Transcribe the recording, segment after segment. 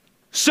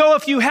So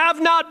if you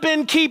have not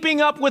been keeping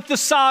up with the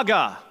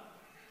saga,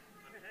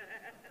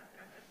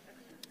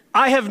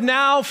 I have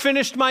now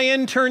finished my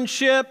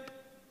internship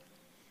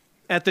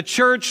at the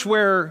church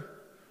where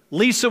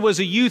Lisa was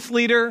a youth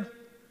leader,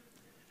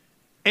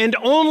 and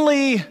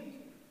only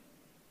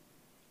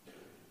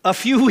a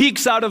few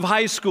weeks out of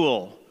high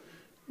school,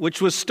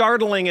 which was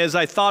startling as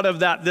I thought of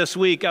that this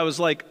week, I was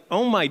like,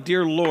 oh my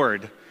dear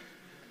Lord,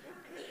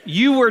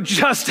 you were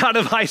just out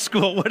of high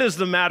school. What is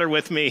the matter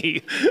with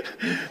me?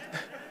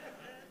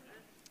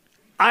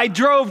 I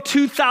drove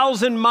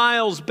 2,000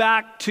 miles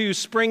back to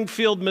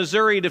Springfield,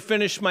 Missouri to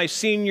finish my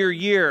senior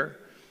year.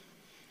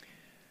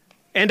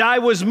 And I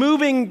was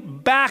moving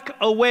back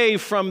away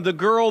from the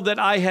girl that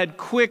I had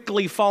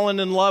quickly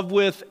fallen in love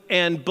with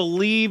and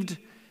believed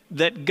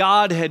that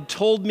God had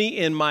told me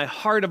in my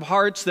heart of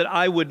hearts that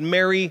I would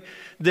marry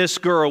this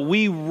girl.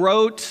 We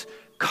wrote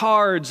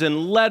cards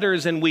and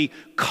letters, and we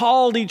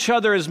called each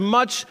other as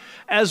much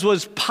as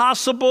was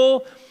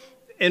possible.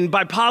 And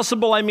by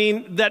possible, I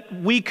mean that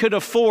we could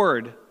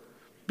afford,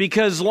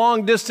 because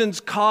long distance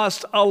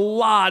cost a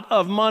lot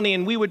of money,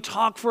 and we would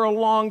talk for a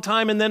long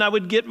time, and then I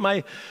would get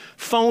my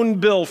phone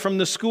bill from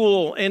the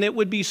school, and it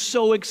would be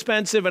so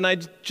expensive, and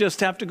I'd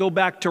just have to go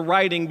back to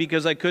writing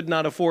because I could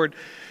not afford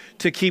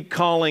to keep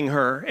calling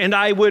her. And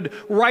I would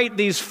write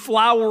these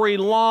flowery,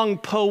 long,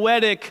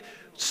 poetic,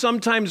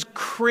 sometimes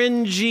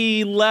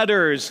cringy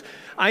letters.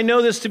 I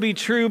know this to be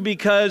true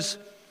because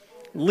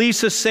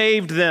Lisa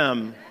saved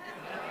them.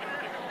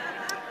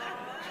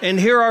 And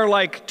here are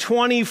like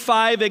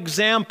 25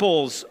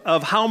 examples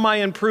of how my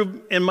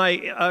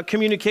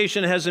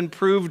communication has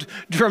improved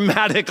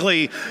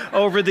dramatically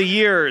over the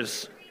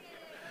years.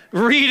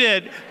 Read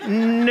it.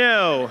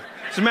 No.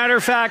 As a matter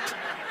of fact,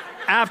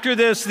 after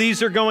this,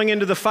 these are going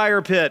into the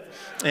fire pit,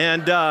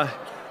 and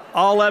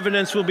all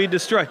evidence will be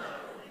destroyed.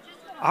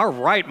 All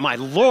right, my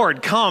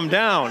Lord, calm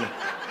down.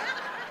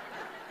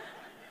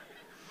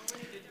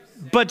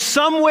 But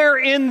somewhere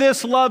in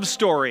this love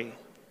story,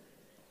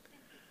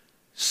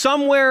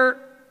 somewhere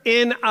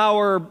in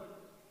our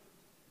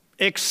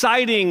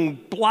exciting,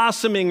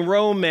 blossoming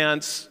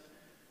romance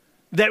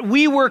that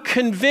we were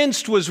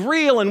convinced was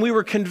real and we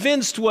were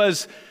convinced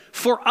was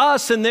for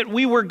us and that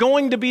we were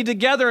going to be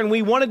together and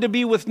we wanted to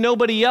be with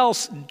nobody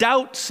else,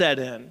 doubt set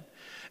in.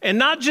 And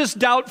not just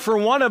doubt for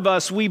one of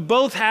us, we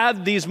both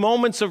had these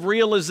moments of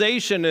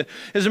realization.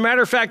 As a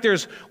matter of fact,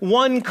 there's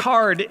one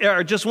card,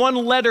 or just one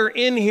letter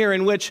in here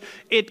in which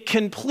it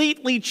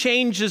completely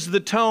changes the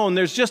tone.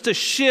 There's just a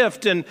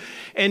shift and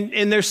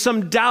there's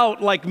some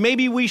doubt, like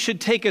maybe we should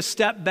take a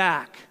step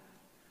back.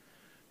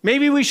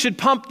 Maybe we should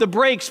pump the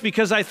brakes,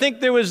 because I think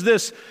there was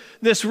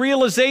this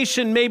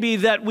realization maybe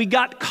that we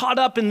got caught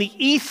up in the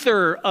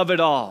ether of it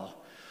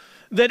all.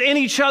 That in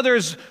each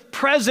other's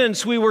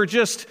presence we were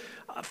just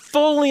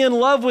fully in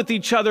love with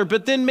each other,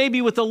 but then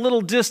maybe with a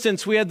little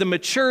distance we had the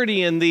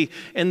maturity and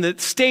the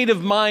state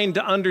of mind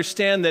to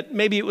understand that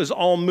maybe it was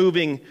all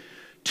moving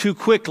too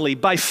quickly.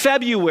 By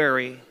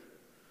February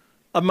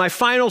of my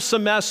final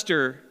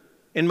semester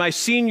in my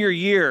senior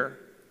year,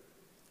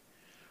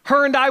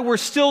 her and I were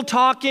still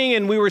talking,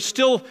 and we were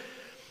still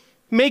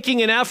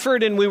making an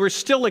effort, and we were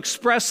still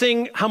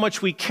expressing how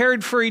much we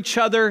cared for each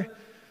other,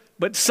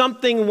 but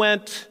something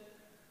went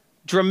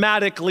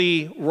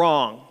dramatically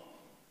wrong.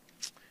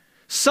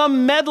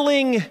 Some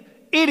meddling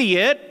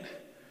idiot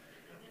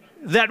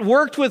that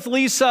worked with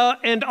Lisa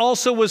and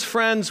also was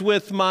friends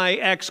with my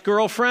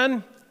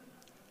ex-girlfriend,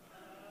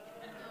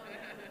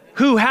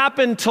 who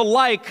happened to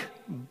like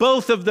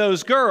both of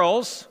those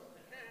girls,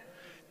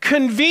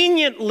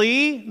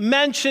 conveniently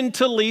mentioned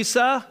to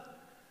Lisa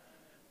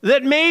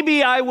that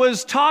maybe I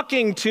was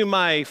talking to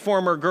my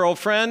former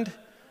girlfriend,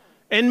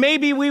 and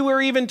maybe we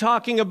were even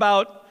talking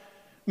about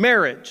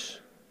marriage.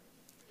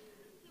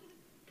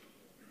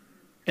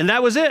 And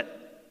that was it.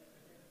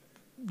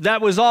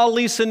 That was all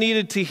Lisa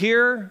needed to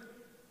hear,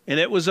 and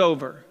it was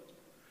over.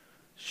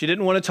 She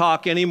didn't want to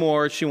talk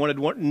anymore. She wanted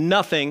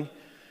nothing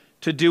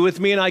to do with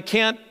me, and I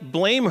can't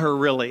blame her,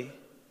 really.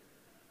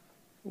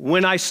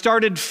 When I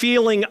started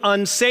feeling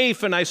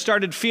unsafe and I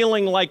started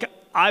feeling like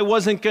I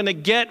wasn't going to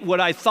get what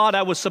I thought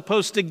I was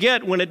supposed to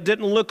get, when it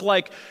didn't look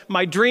like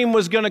my dream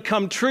was going to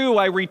come true,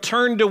 I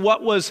returned to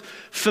what was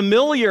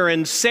familiar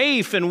and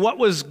safe and what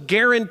was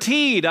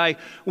guaranteed. I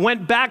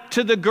went back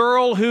to the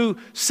girl who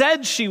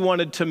said she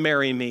wanted to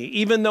marry me,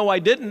 even though I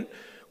didn't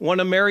want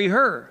to marry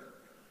her.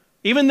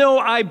 Even though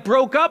I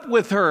broke up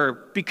with her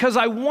because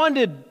I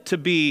wanted to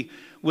be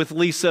with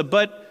Lisa,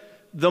 but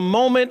the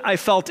moment I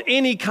felt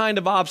any kind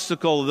of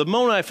obstacle, the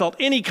moment I felt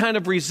any kind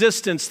of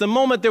resistance, the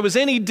moment there was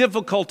any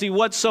difficulty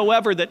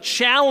whatsoever that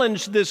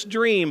challenged this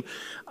dream,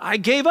 I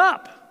gave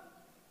up.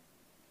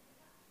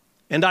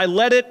 And I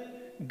let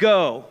it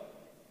go.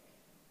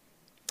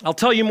 I'll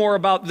tell you more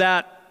about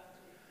that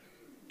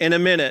in a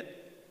minute.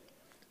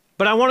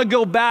 But I want to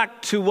go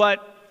back to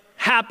what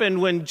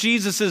happened when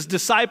Jesus'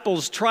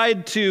 disciples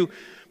tried to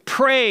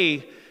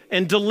pray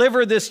and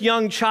deliver this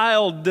young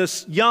child,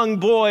 this young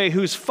boy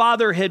whose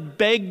father had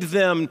begged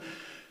them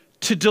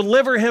to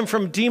deliver him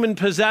from demon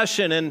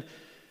possession. And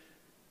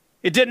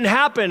It didn't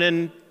happen,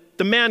 and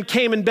the man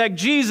came and begged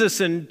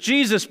Jesus, and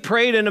Jesus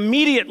prayed, and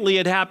immediately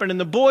it happened, and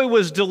the boy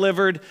was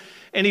delivered,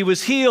 and he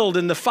was healed,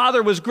 and the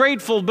father was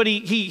grateful, but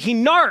he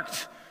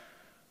narked.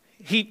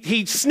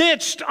 He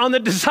snitched on the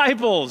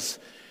disciples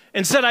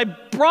and said, I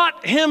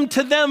brought him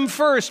to them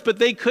first, but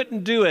they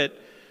couldn't do it.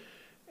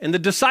 And the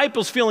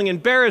disciples, feeling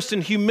embarrassed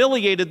and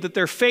humiliated that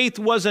their faith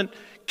wasn't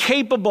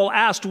capable,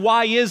 asked,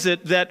 why is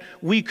it that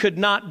we could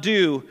not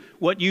do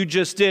what you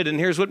just did? And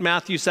here's what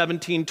Matthew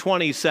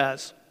 17:20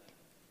 says.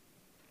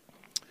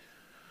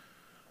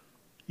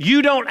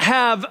 You don't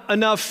have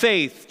enough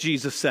faith,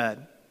 Jesus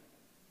said.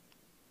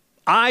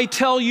 I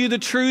tell you the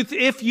truth,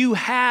 if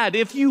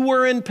you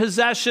were in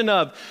possession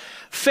of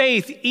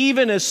faith,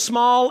 even as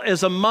small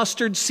as a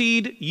mustard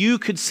seed, you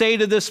could say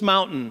to this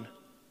mountain,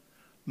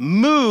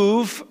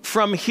 move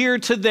from here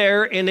to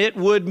there, and it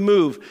would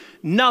move.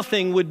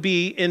 Nothing would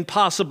be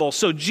impossible.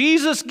 So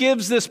Jesus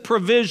gives this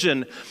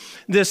provision,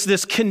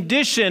 this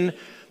condition.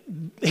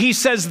 He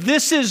says,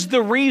 this is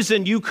the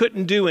reason you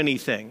couldn't do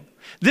anything.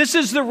 This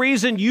is the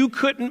reason you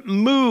couldn't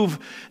move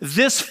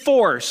this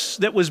force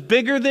that was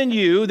bigger than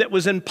you, that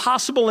was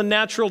impossible in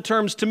natural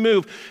terms to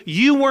move.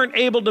 You weren't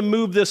able to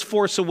move this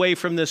force away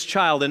from this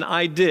child, and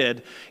I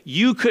did.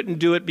 You couldn't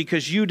do it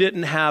because you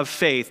didn't have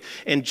faith.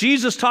 And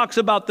Jesus talks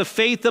about the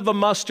faith of a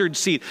mustard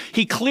seed.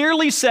 He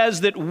clearly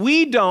says that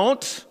we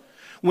don't.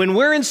 When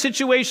we're in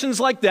situations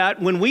like that,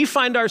 when we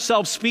find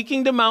ourselves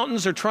speaking to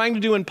mountains or trying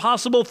to do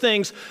impossible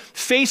things,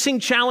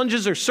 facing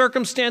challenges or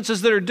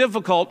circumstances that are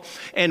difficult,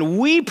 and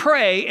we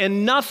pray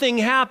and nothing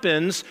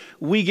happens,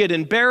 we get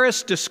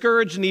embarrassed,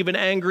 discouraged, and even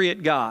angry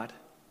at God.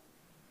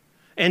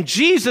 And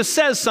Jesus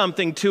says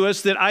something to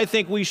us that I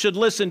think we should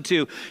listen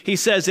to. He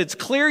says, it's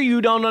clear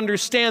you don't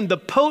understand the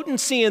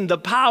potency and the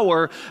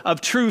power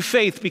of true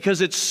faith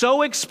because it's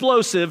so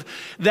explosive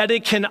that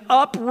it can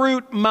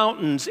uproot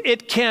mountains.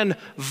 It can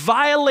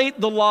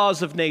violate the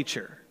laws of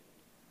nature.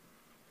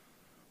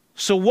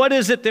 So what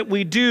is it that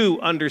we do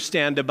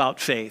understand about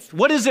faith?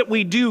 What is it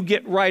we do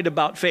get right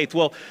about faith?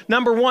 Well,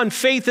 number one,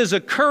 faith is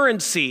a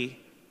currency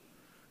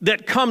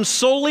that comes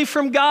solely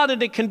from God,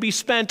 and it can be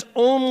spent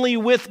only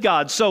with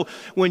God. So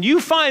when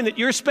you find that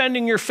you're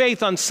spending your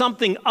faith on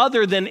something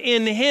other than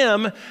in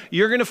Him,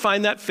 you're going to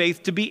find that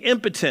faith to be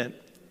impotent.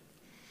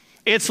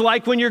 It's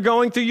like when you're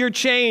going through your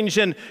change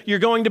and you're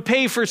going to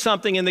pay for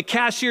something and the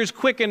cashier's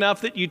quick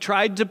enough that you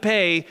tried to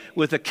pay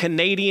with a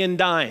Canadian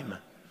dime.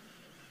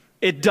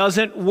 It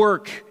doesn't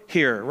work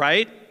here,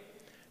 right?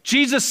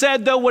 Jesus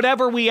said, though,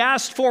 whatever we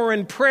asked for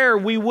in prayer,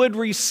 we would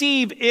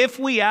receive if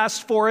we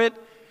asked for it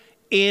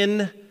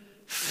in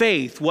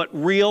faith, what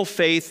real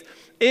faith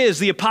is.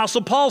 The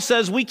Apostle Paul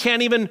says we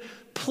can't even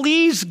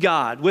please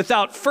God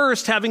without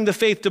first having the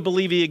faith to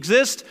believe He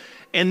exists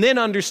and then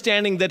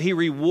understanding that He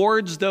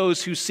rewards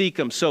those who seek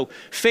Him. So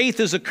faith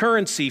is a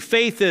currency.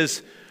 Faith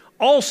is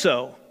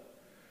also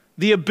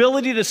the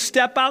ability to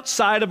step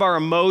outside of our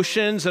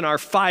emotions and our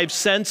five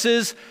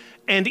senses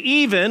and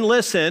even,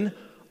 listen,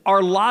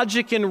 our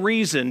logic and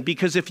reason,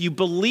 because if you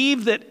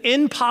believe that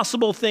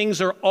impossible things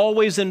are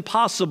always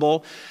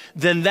impossible,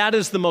 then that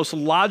is the most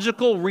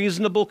logical,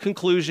 reasonable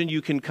conclusion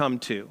you can come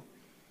to.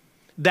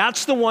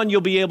 That's the one you'll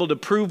be able to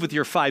prove with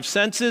your five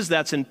senses.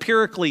 That's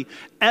empirically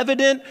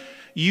evident.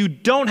 You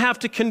don't have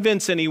to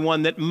convince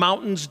anyone that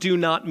mountains do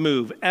not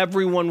move.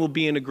 Everyone will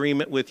be in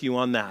agreement with you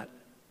on that.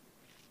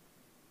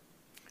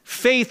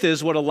 Faith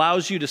is what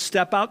allows you to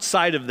step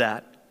outside of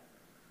that.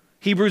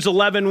 Hebrews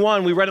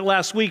 11:1, we read it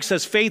last week,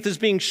 says faith is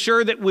being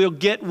sure that we'll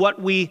get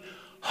what we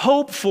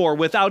hope for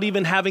without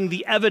even having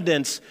the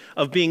evidence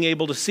of being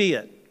able to see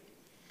it.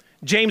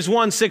 James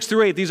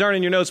 1:6-8, these aren't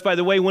in your notes, by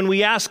the way. When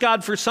we ask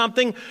God for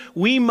something,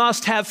 we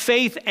must have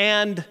faith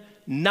and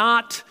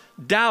not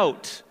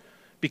doubt.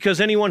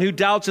 Because anyone who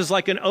doubts is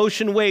like an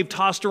ocean wave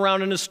tossed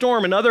around in a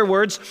storm. In other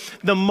words,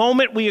 the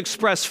moment we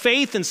express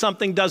faith and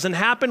something doesn't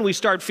happen, we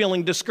start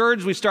feeling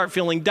discouraged, we start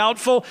feeling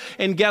doubtful,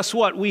 and guess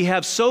what? We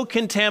have so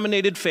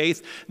contaminated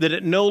faith that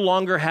it no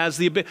longer has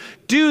the ability.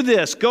 Do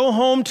this. Go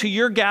home to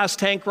your gas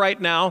tank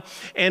right now,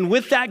 and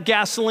with that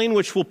gasoline,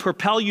 which will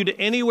propel you to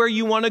anywhere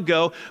you want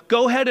to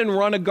go ahead and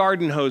run a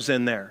garden hose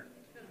in there.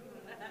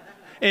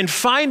 And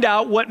find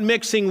out what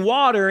mixing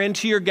water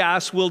into your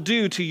gas will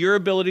do to your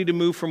ability to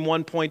move from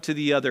one point to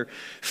the other.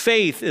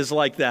 Faith is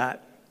like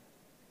that.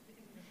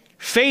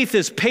 Faith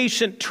is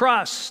patient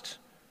trust.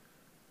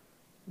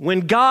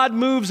 When God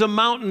moves a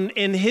mountain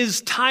in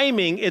His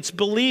timing, it's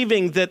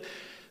believing that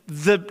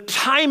the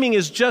timing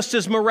is just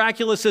as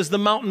miraculous as the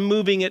mountain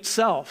moving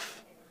itself.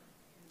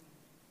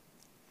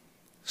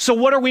 So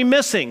what are we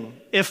missing?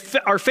 If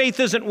our faith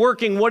isn't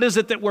working, what is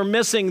it that we're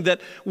missing?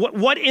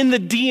 What in the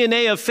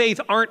DNA of faith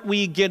aren't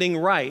we getting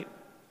right?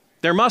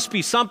 There must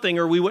be something,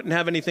 or we wouldn't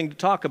have anything to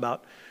talk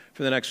about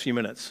for the next few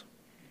minutes.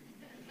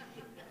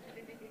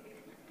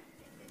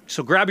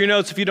 So grab your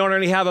notes if you don't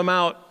already have them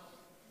out.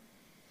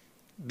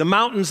 The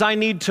mountains I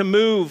need to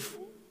move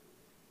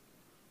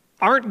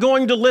aren't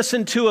going to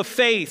listen to a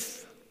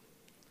faith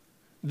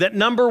that,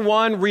 number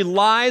one,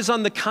 relies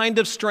on the kind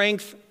of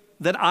strength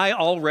that I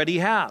already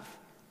have.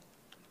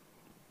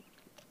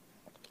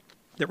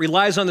 that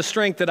relies on the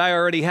strength that I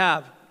already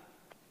have.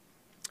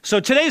 So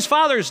today's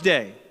Father's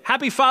Day.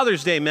 Happy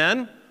Father's Day,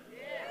 men.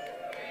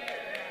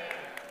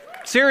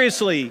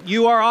 Seriously,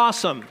 you are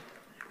awesome.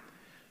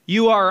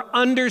 You are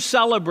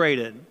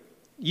under-celebrated.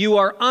 You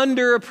are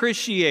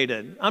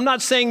underappreciated. I'm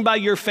not saying by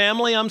your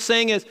family, I'm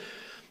saying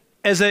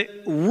as a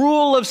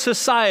rule of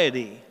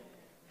society.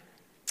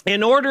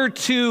 In order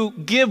to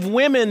give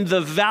women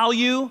the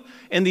value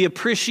and the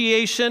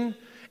appreciation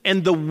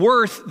and the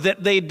worth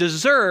that they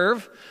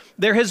deserve,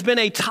 there has been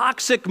a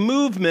toxic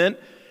movement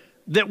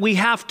that we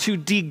have to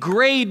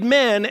degrade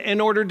men in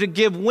order to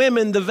give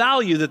women the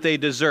value that they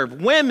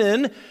deserve.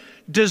 Women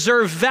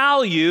deserve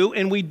value,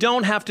 and we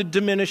don't have to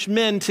diminish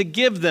men to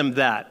give them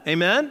that.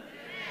 Amen?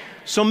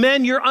 So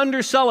men, you're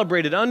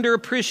under-celebrated,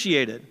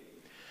 underappreciated.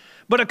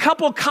 But a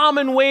couple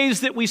common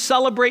ways that we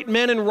celebrate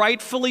men, and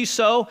rightfully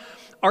so,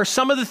 are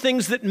some of the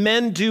things that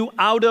men do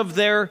out of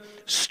their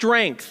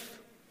strength,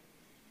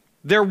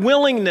 their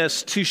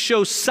willingness to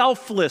show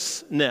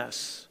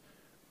selflessness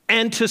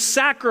and to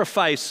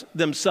sacrifice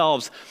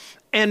themselves,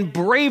 and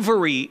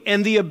bravery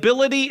and the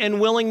ability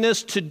and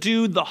willingness to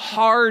do the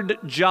hard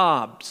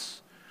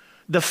jobs,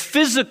 the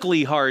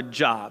physically hard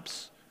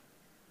jobs,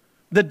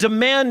 the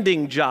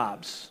demanding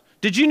jobs.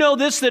 Did you know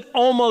this, that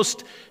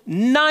almost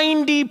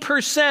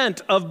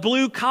 90% of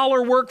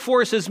blue-collar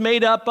workforce is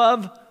made up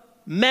of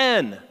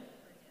men?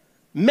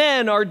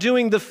 Men are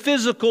doing the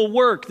physical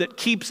work that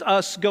keeps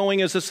us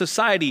going as a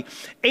society.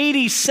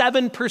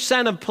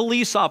 87% of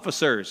police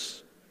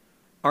officers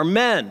are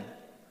men.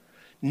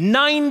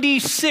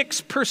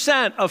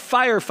 96% of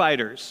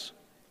firefighters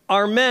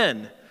are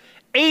men.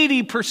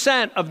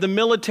 80% of the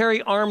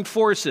military armed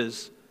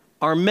forces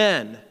are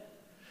men.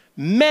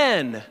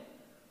 Men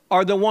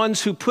are the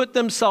ones who put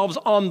themselves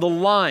on the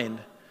line,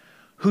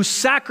 who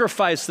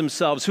sacrifice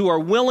themselves, who are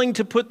willing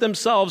to put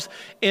themselves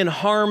in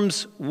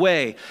harm's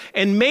way.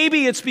 And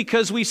maybe it's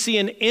because we see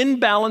an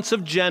imbalance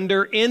of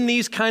gender in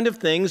these kind of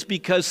things,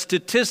 because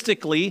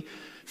statistically,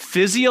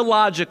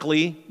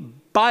 physiologically,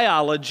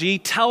 biology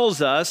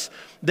tells us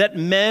that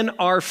men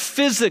are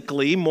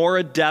physically more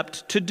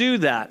adept to do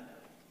that.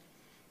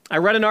 I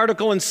read an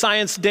article in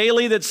Science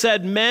Daily that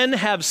said men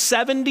have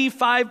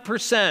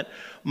 75%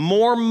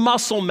 more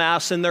muscle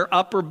mass in their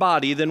upper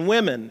body than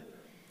women.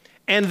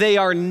 And they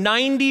are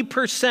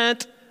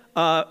 90%,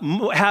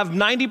 have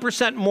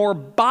 90% more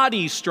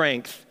body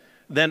strength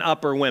than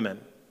upper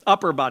women.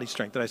 Upper body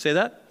strength, did I say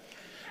that?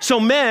 So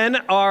men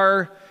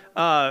are,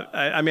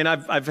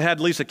 I've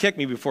had Lisa kick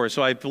me before,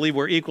 so I believe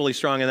we're equally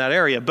strong in that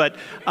area. But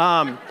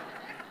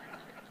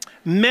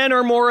men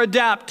are more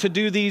adept to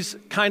do these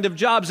kind of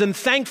jobs, and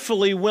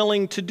thankfully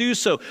willing to do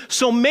so.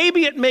 So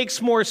maybe it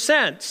makes more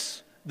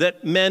sense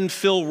that men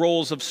fill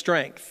roles of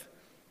strength.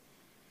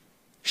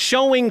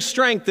 Showing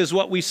strength is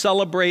what we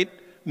celebrate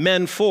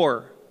men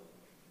for.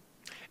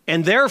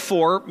 And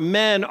therefore,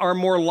 men are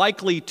more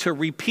likely to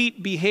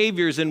repeat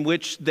behaviors in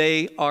which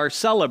they are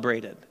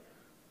celebrated.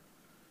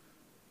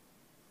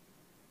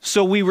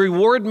 So we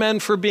reward men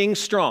for being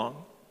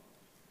strong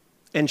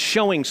and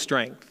showing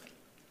strength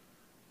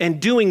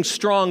and doing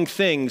strong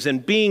things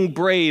and being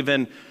brave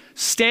and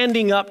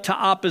standing up to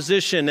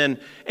opposition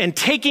and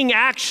taking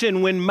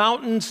action when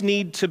mountains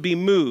need to be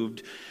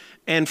moved.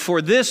 And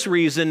for this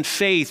reason,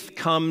 faith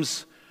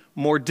comes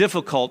more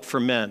difficult for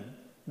men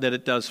than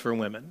it does for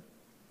women.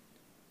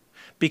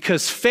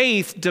 Because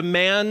faith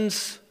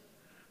demands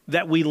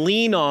that we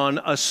lean on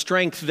a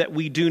strength that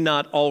we do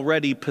not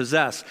already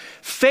possess.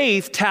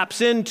 Faith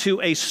taps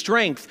into a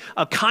strength,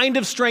 a kind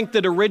of strength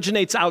that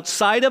originates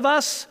outside of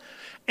us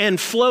and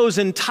flows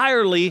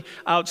entirely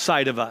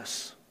outside of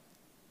us.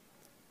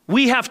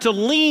 We have to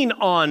lean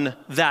on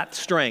that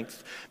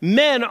strength.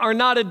 Men are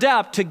not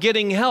adept to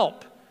getting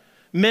help.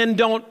 Men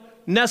don't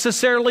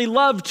necessarily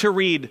love to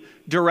read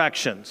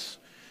directions.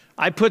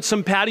 I put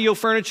some patio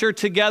furniture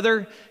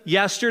together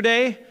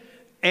yesterday,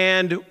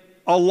 and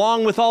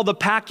along with all the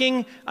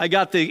packing, I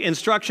got the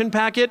instruction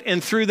packet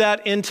and threw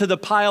that into the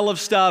pile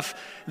of stuff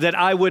that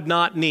I would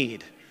not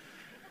need.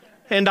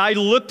 And I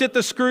looked at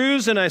the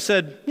screws and I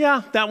said,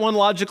 yeah, that one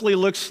logically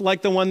looks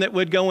like the one that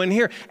would go in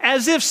here.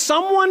 As if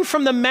someone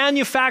from the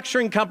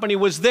manufacturing company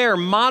was there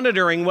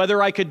monitoring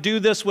whether I could do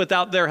this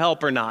without their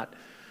help or not.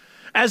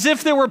 As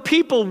if there were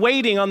people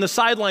waiting on the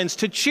sidelines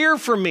to cheer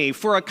for me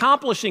for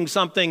accomplishing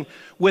something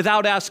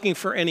without asking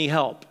for any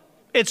help.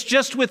 It's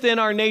just within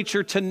our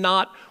nature to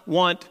not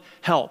want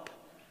help.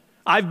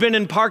 I've been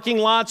in parking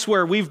lots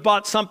where we've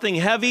bought something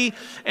heavy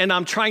and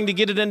I'm trying to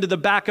get it into the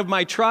back of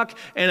my truck,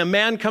 and a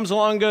man comes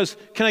along and goes,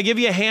 "Can I give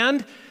you a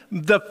hand?"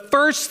 The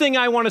first thing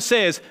I want to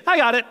say is, I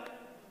got it.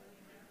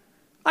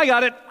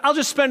 I'll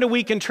just spend a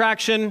week in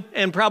traction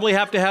and probably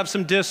have to have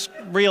some discs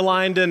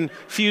realigned and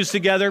fused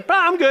together. But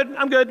I'm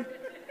good.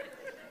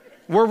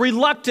 We're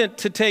reluctant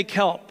to take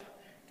help.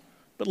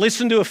 But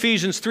listen to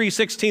Ephesians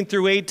 3:16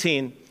 through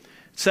 18.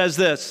 It says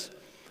this: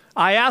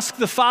 I ask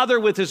the Father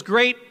with his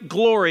great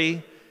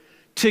glory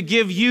to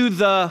give you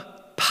the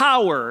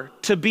power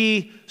to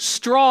be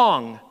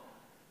strong,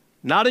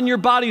 not in your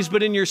bodies,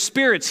 but in your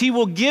spirits. He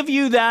will give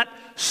you that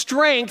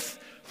strength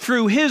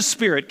through his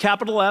Spirit,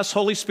 capital S,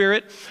 Holy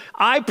Spirit.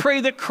 I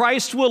pray that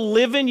Christ will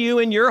live in you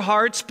in your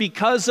hearts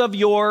because of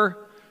your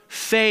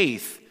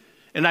faith.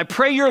 And I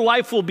pray your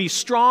life will be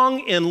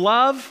strong in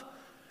love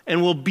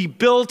and will be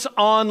built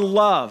on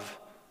love.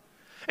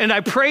 And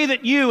I pray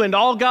that you and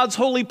all God's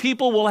holy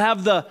people will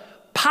have the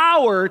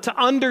power to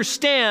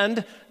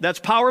understand, that's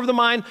power of the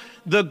mind,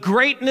 the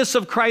greatness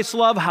of Christ's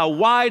love, how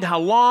wide, how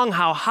long,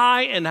 how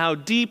high, and how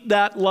deep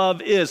that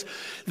love is.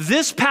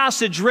 This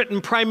passage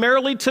written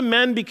primarily to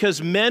men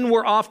because men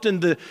were often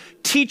the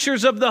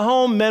teachers of the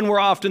home, men were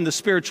often the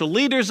spiritual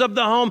leaders of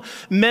the home,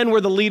 men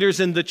were the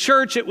leaders in the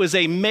church. It was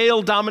a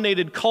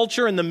male-dominated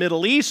culture in the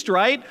Middle East,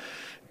 right?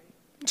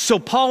 So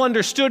Paul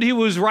understood who he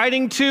was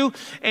writing to,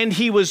 and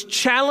he was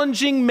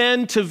challenging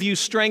men to view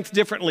strength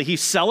differently. He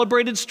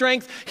celebrated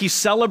strength, he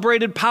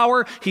celebrated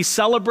power, he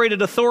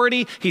celebrated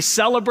authority, he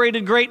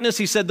celebrated greatness.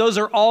 He said, those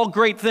are all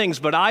great things,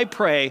 but I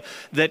pray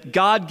that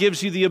God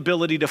gives you the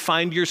ability to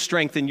find your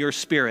strength in your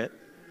spirit.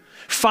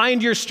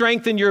 Find your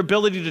strength in your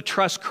ability to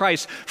trust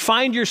Christ.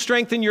 Find your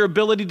strength in your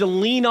ability to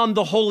lean on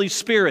the Holy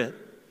Spirit.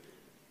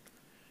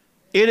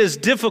 It is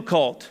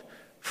difficult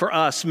for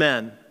us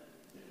men.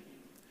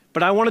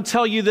 But I want to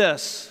tell you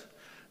this,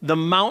 the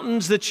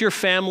mountains that your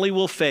family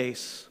will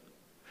face,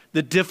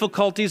 the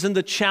difficulties and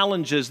the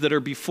challenges that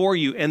are before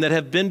you and that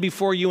have been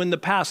before you in the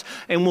past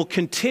and will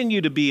continue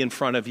to be in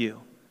front of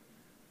you,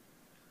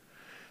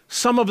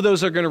 some of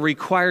those are going to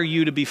require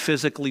you to be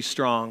physically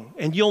strong,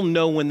 and you'll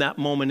know when that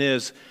moment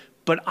is.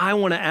 But I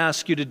want to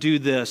ask you to do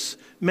this.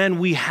 Men,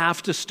 we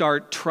have to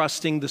start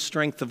trusting the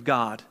strength of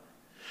God.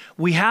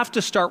 We have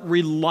to start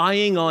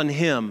relying on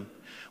him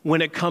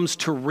when it comes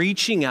to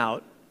reaching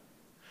out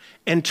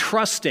and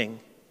trusting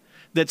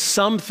that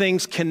some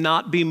things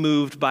cannot be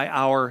moved by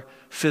our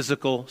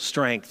physical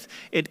strength.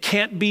 It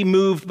can't be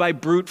moved by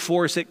brute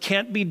force. It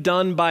can't be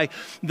done by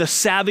the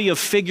savvy of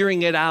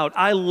figuring it out.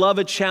 I love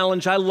a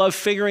challenge. I love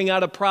figuring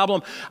out a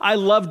problem. I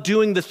love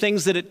doing the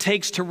things that it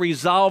takes to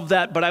resolve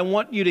that. But I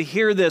want you to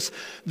hear this.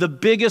 The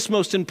biggest,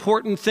 most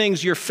important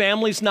things, your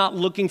family's not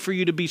looking for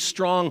you to be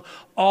strong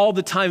all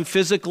the time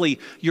physically.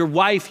 Your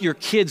wife, your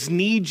kids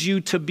need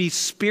you to be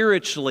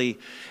spiritually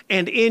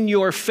and in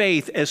your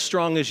faith as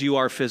strong as you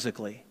are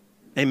physically.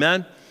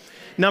 Amen?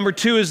 Number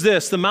two is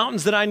this: the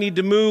mountains that I need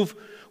to move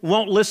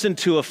won't listen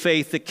to a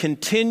faith that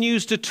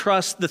continues to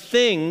trust the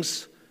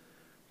things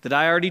that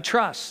I already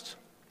trust.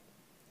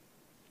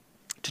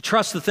 To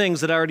trust the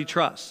things that I already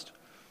trust.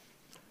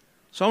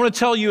 So I want to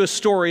tell you a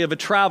story of a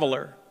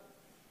traveler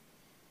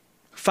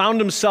who found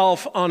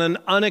himself on an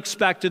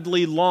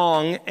unexpectedly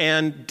long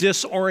and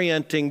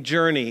disorienting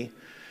journey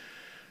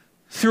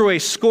through a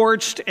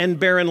scorched and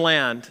barren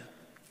land.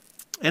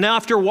 And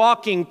after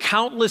walking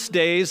countless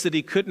days that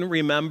he couldn't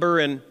remember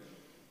and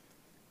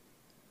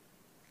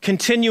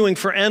continuing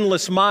for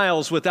endless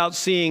miles without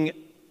seeing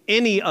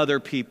any other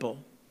people,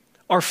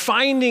 or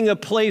finding a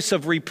place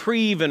of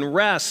reprieve and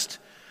rest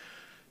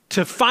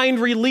to find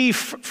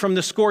relief from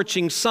the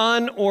scorching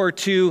sun or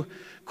to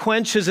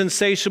quench his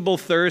insatiable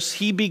thirst,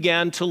 he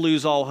began to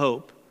lose all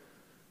hope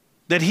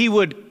that he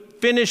would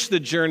finish the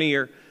journey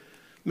or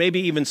maybe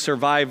even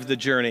survive the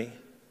journey.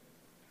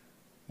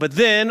 But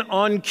then,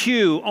 on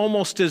cue,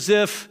 almost as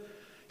if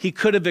he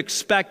could have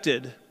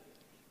expected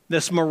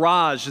this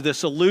mirage,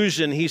 this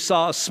illusion, he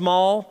saw a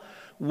small,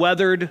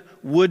 weathered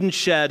wooden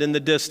shed in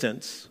the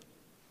distance.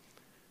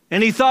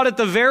 And he thought, at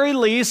the very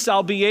least,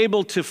 I'll be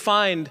able to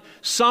find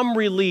some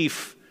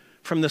relief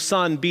from the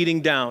sun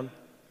beating down.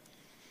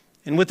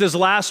 And with his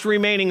last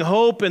remaining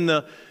hope and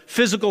the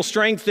physical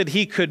strength that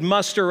he could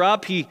muster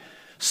up, he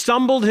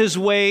stumbled his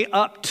way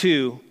up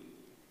to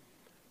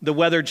the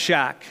weathered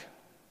shack.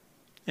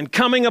 And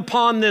coming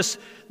upon this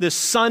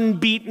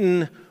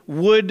sun-beaten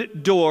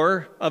wood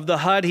door of the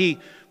hut, he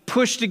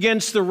pushed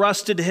against the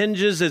rusted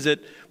hinges as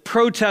it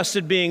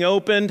protested being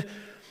opened,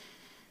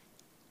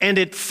 and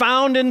it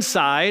found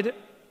inside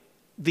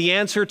the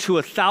answer to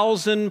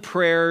 1,000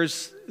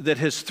 prayers that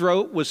his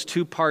throat was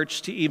too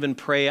parched to even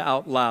pray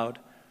out loud.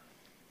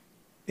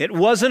 It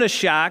wasn't a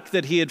shack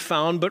that he had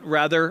found, but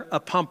rather a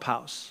pump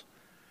house,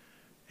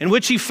 in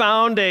which he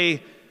found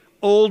a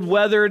old,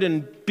 weathered,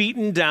 and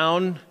beaten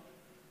down,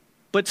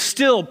 but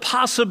still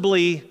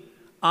possibly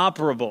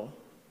operable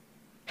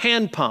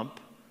hand pump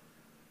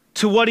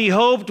to what he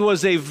hoped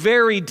was a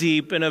very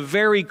deep and a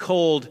very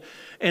cold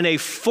and a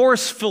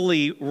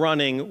forcefully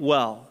running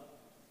well.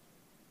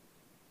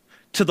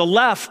 To the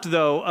left,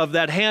 though, of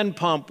that hand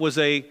pump was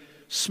a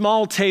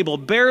small table,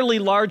 barely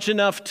large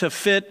enough to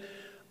fit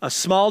a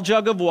small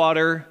jug of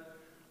water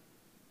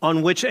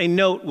on which a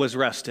note was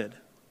rested.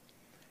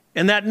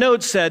 And that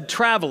note said,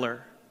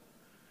 "Traveler,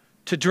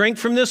 to drink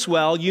from this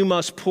well, you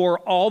must pour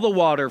all the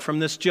water from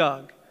this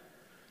jug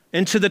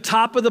into the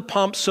top of the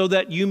pump so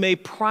that you may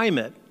prime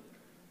it.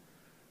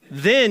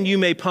 Then you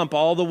may pump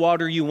all the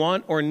water you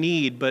want or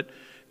need, but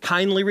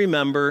kindly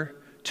remember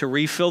to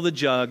refill the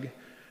jug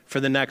for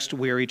the next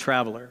weary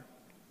traveler."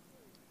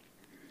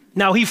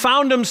 Now, he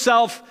found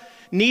himself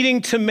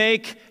needing to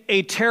make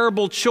a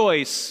terrible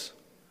choice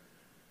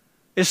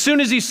As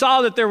soon as he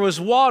saw that there was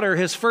water,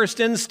 his first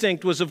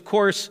instinct was, of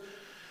course,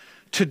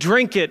 to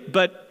drink it,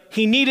 but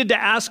he needed to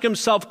ask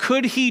himself,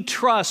 could he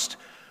trust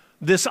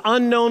this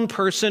unknown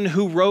person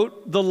who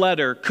wrote the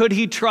letter? Could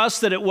he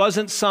trust that it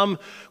wasn't some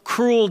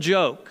cruel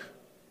joke?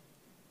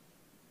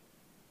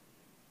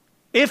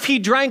 If he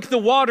drank the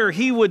water,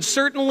 he would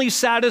certainly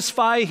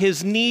satisfy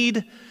his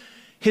need,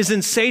 his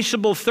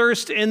insatiable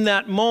thirst in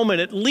that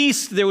moment. At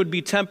least there would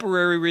be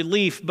temporary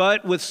relief,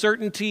 but with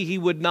certainty he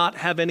would not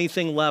have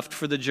anything left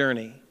for the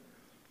journey.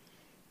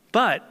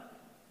 But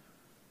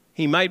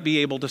he might be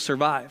able to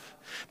survive.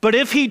 But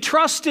if he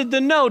trusted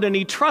the note and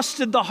he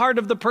trusted the heart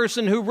of the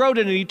person who wrote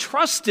it and he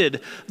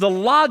trusted the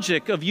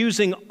logic of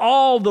using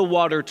all the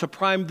water to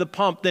prime the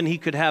pump, then he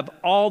could have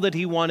all that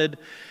he wanted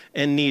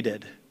and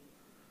needed.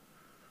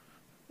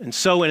 And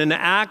so in an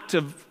act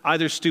of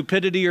either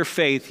stupidity or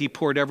faith, he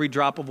poured every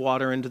drop of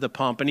water into the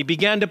pump. And he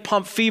began to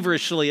pump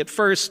feverishly. At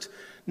first,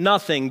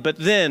 nothing. But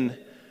then,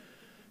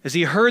 as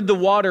he heard the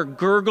water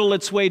gurgle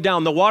its way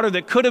down, the water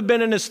that could have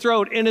been in his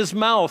throat, in his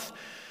mouth,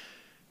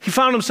 he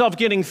found himself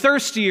getting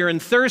thirstier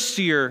and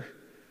thirstier,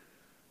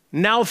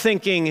 now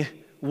thinking,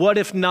 what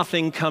if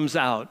nothing comes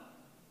out?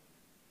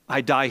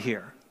 I die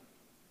here.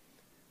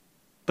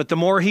 But the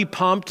more he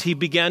pumped, he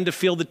began to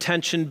feel the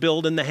tension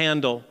build in the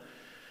handle.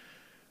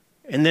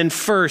 And then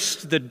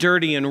first, the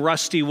dirty and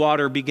rusty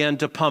water began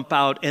to pump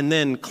out, and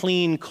then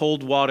clean,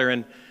 cold water.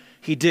 And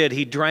he did.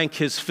 He drank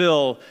his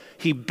fill.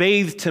 He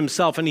bathed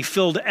himself, and he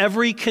filled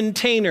every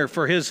container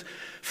for his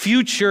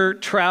future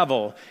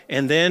travel.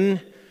 And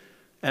then,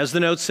 as the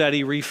note said,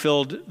 he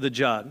refilled the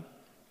jug.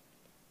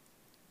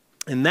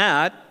 And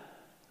that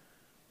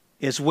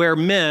is where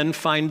men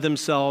find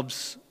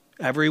themselves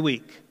every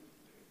week.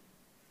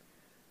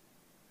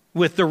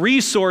 With the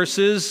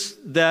resources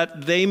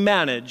that they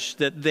manage,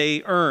 that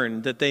they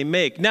earn, that they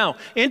make. Now,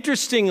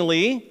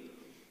 interestingly,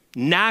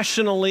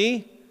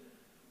 nationally,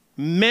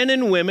 men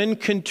and women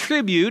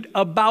contribute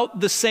about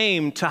the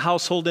same to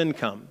household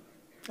income.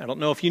 I don't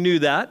know if you knew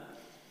that.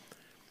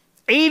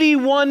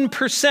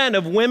 81%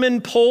 of women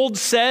polled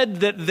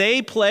said that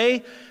they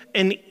play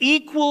an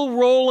equal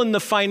role in the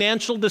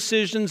financial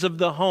decisions of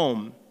the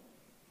home.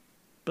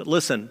 But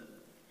listen,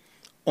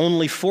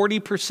 only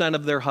 40%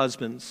 of their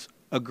husbands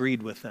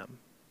agreed with them.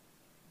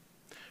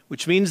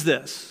 Which means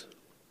this,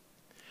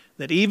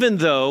 that even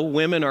though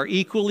women are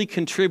equally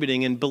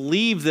contributing and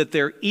believe that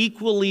they're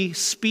equally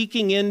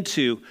speaking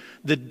into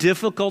the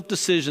difficult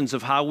decisions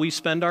of how we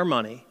spend our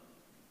money,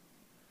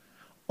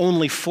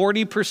 only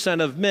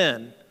 40% of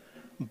men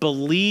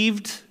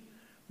believed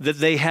that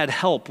they had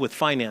help with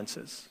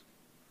finances.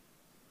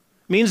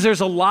 It means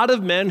there's a lot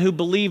of men who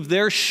believe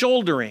they're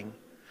shouldering,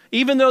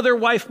 even though their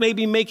wife may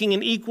be making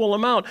an equal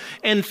amount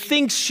and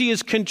thinks she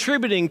is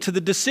contributing to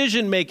the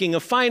decision-making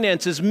of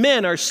finances.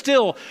 Men are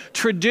still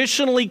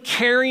traditionally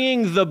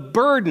carrying the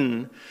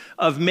burden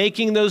of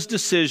making those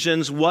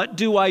decisions. What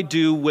do I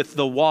do with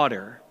the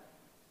water?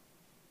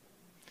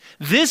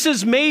 This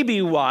is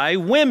maybe why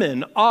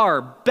women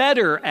are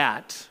better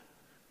at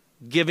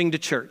giving to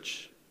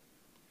church,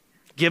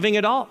 giving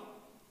it all.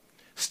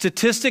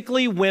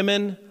 Statistically,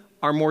 women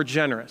are more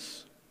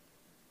generous.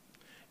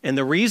 And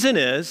the reason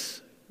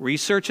is,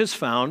 research has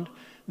found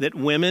that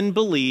women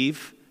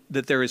believe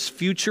that there is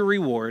future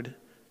reward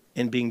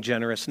in being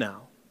generous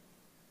now.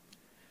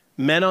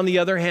 Men, on the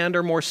other hand,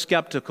 are more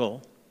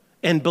skeptical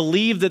and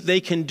believe that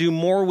they can do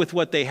more with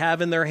what they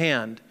have in their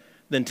hand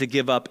than to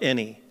give up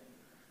any,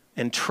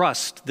 and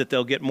trust that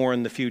they'll get more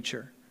in the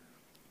future.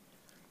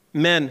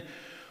 Men,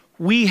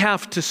 we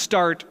have to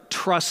start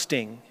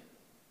trusting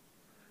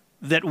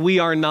that we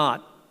are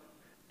not,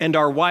 and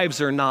our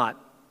wives are not,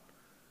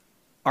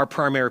 our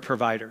primary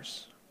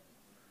providers.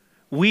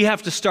 We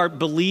have to start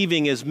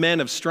believing as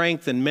men of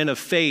strength and men of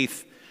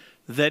faith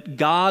that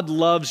God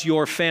loves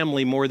your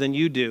family more than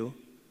you do,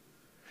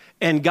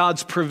 and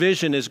God's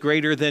provision is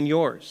greater than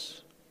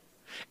yours.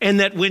 And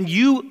that when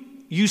you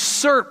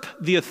usurp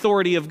the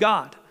authority of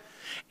God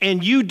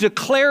and you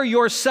declare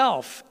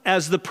yourself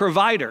as the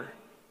provider,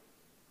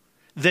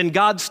 then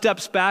God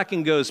steps back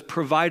and goes,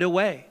 provide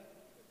away.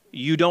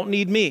 You don't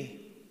need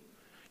me.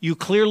 You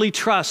clearly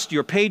trust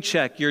your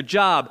paycheck, your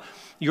job,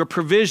 your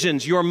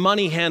provisions, your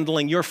money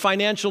handling, your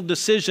financial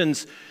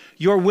decisions,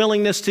 your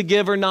willingness to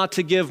give or not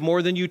to give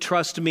more than you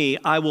trust me.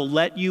 I will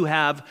let you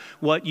have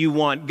what you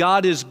want.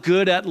 God is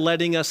good at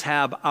letting us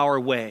have our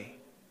way,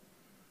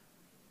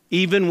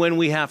 even when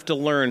we have to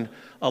learn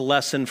a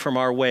lesson from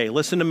our way.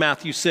 Listen to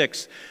Matthew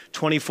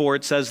 6:24.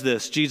 It says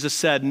this. Jesus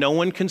said, no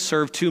one can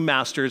serve two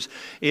masters.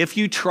 If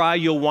you try,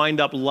 you'll wind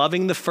up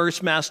loving the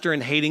first master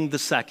and hating the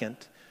second.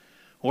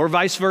 Or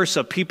vice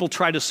versa. People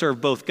try to serve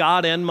both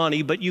God and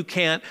money, but you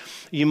can't.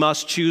 You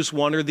must choose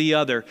one or the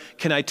other.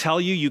 Can I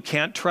tell you, you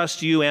can't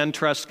trust you and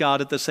trust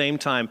God at the same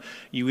time.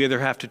 You either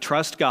have to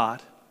trust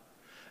God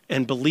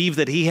and believe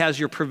that He has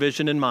your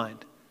provision in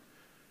mind.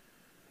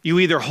 You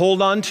either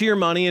hold on to your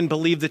money and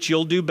believe that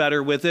you'll do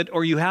better with it,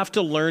 or you have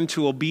to learn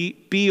to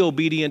be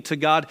obedient to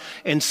God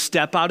and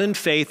step out in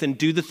faith and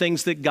do the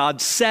things that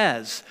God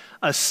says.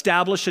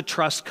 Establish a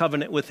trust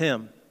covenant with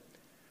Him.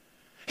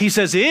 He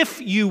says,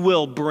 if you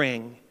will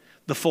bring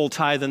the full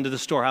tithe into the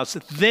storehouse,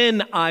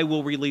 then I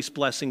will release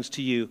blessings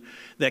to you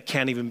that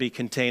can't even be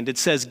contained. It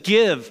says,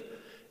 give,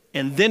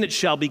 and then it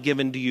shall be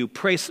given to you.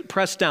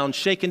 Pressed down,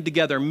 shaken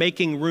together,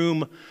 making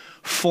room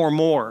for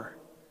more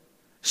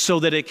so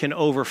that it can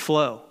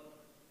overflow.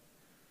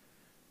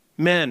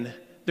 Men,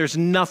 there's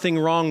nothing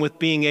wrong with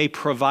being a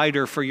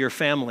provider for your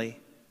family.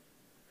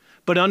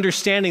 But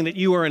understanding that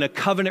you are in a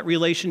covenant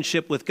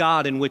relationship with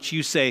God in which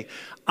you say,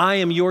 I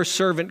am your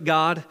servant,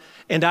 God,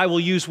 and I will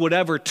use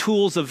whatever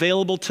tools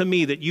available to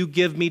me that you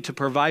give me to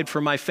provide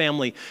for my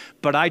family.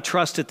 But I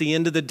trust at the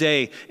end of the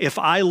day, if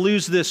I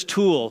lose this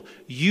tool,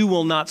 you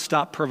will not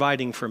stop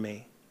providing for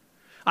me.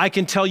 I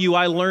can tell you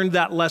I learned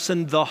that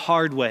lesson the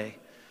hard way.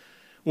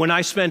 When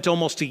I spent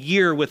almost a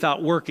year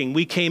without working,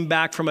 we came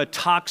back from a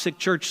toxic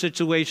church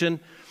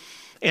situation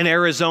in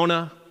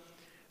Arizona.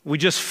 We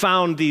just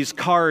found these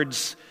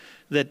cards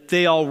that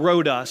they all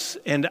wrote us,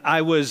 and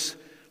I was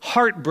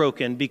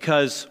heartbroken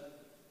because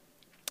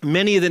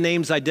many of the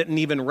names I didn't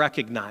even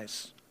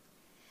recognize.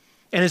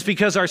 And it's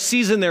because our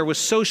season there was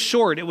so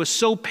short, it was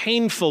so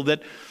painful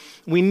that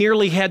we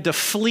nearly had to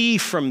flee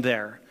from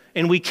there.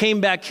 And we came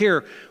back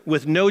here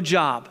with no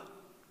job,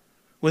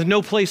 with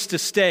no place to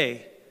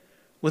stay,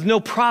 with no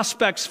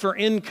prospects for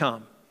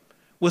income,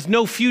 with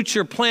no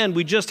future plan.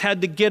 We just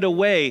had to get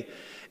away.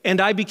 And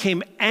I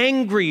became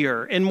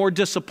angrier and more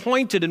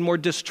disappointed and more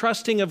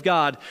distrusting of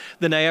God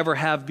than I ever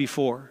have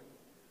before.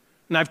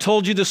 And I've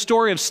told you the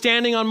story of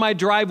standing on my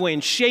driveway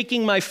and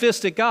shaking my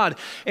fist at God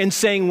and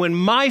saying, when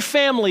my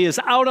family is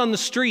out on the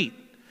street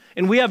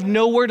and we have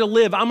nowhere to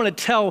live, I'm going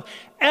to tell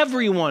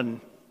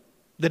everyone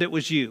that it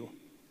was you.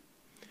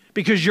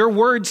 Because your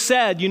word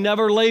said you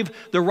never leave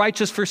the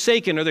righteous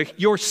forsaken or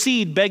your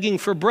seed begging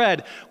for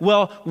bread.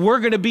 Well, we're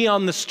going to be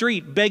on the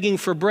street begging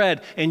for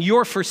bread and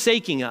you're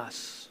forsaking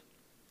us.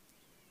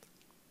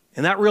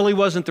 And that really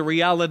wasn't the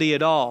reality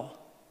at all.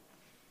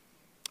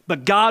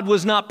 But God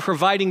was not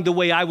providing the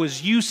way I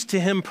was used to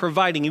him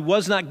providing. He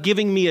was not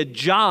giving me a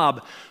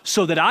job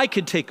so that I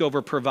could take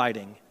over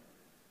providing.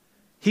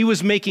 He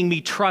was making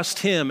me trust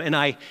him, and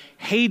I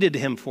hated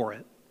him for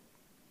it.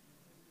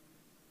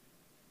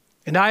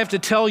 And I have to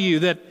tell you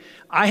that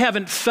I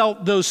haven't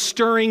felt those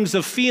stirrings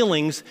of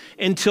feelings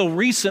until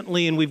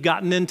recently, and we've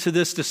gotten into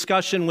this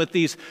discussion with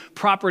these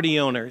property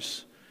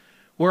owners,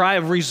 where I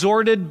have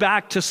resorted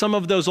back to some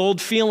of those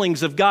old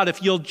feelings of, God,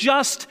 if you'll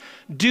just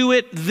do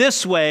it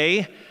this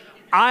way,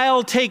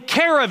 I'll take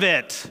care of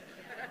it.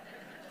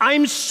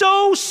 I'm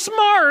so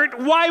smart,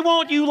 why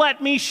won't you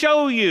let me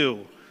show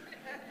you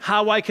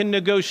how I can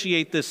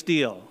negotiate this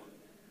deal?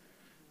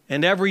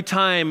 And every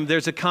time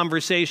there's a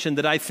conversation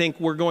that I think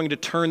we're going to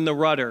turn the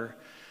rudder,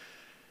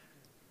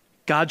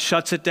 God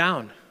shuts it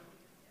down.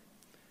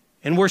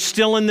 And we're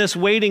still in this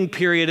waiting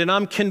period, and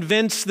I'm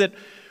convinced that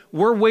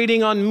we're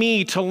waiting on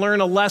me to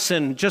learn a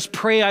lesson. Just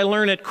pray I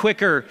learn it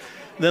quicker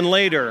than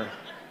later.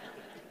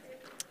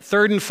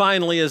 Third and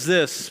finally is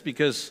this,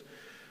 because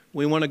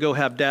we want to go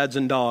have dads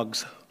and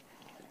dogs.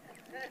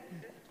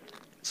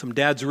 Some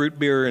dad's root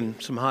beer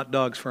and some hot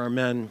dogs for our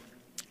men.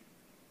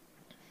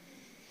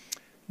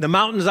 The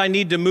mountains I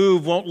need to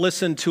move won't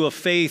listen to a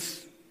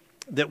faith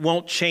that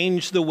won't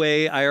change the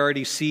way I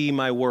already see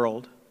my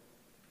world.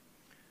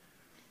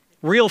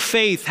 Real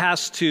faith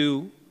has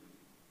to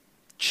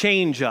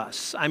change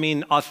us. I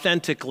mean,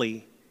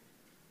 authentically,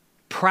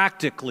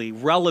 practically,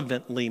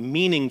 relevantly,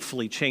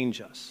 meaningfully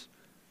change us.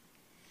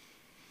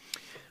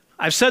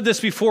 I've said this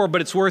before, but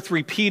it's worth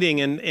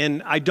repeating,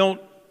 and I don't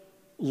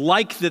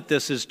like that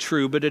this is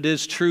true, but it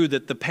is true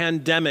that the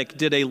pandemic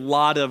did a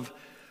lot of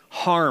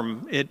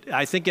harm.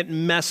 I think it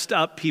messed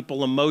up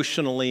people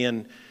emotionally,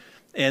 and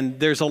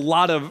there's a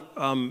lot of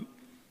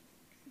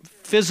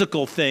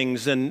physical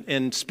things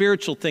and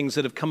spiritual things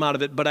that have come out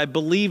of it, but I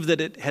believe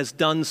that it has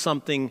done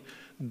something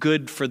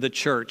good for the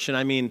church. And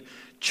I mean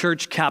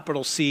church,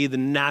 capital C, the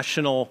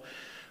national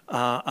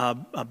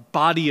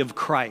body of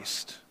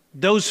Christ.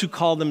 Those who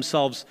call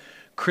themselves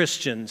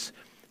Christians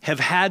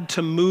have had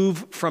to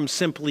move from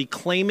simply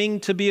claiming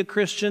to be a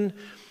Christian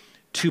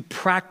to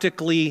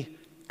practically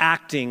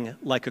acting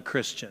like a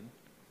Christian.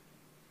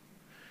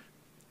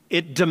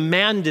 It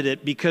demanded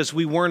it because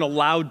we weren't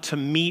allowed to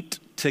meet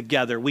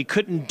together. We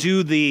couldn't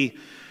do the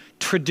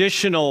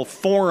traditional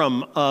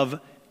forum of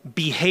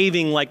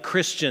behaving like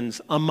Christians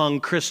among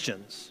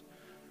Christians.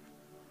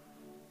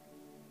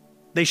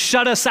 They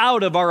shut us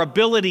out of our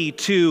ability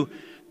to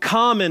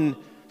come and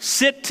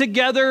sit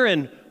together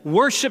and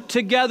worship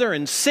together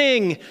and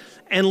sing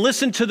and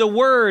listen to the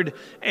word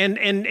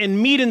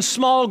and meet in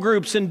small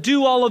groups and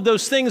do all of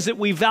those things that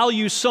we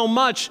value so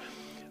much,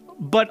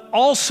 but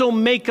also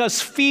make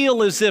us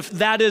feel as if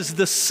that is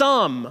the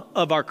sum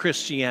of our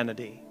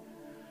Christianity.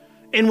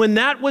 And when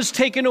that was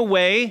taken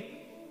away,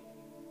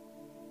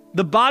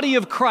 the body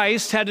of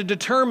Christ had to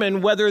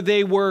determine whether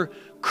they were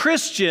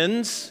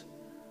Christians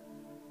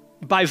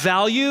by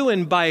value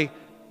and by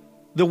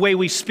the way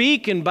we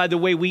speak and by the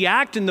way we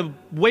act and the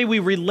way we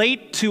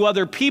relate to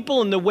other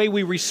people and the way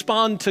we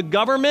respond to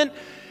government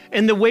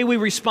and the way we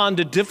respond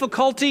to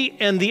difficulty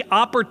and the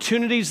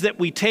opportunities that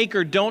we take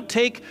or don't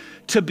take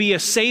to be a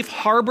safe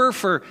harbor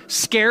for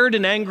scared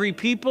and angry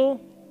people,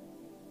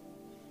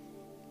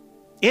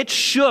 it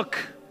shook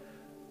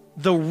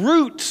the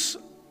roots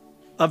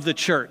of the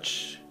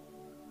church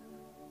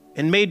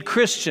and made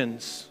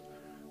Christians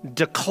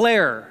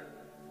declare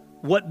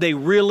what they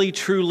really,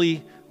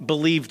 truly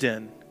believed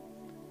in,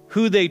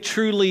 who they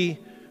truly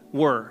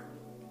were.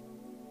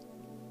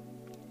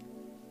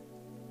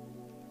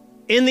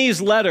 In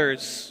these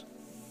letters,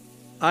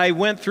 I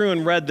went through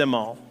and read them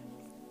all.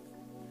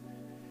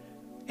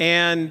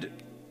 And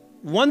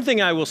one thing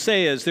I will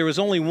say is there was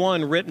only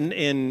one written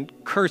in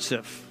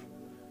cursive,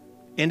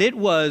 and it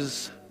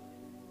was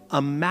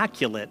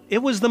immaculate. It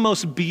was the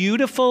most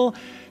beautiful.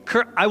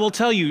 I will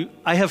tell you,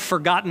 I have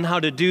forgotten how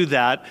to do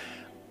that.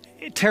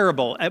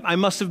 Terrible. I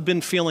must have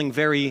been feeling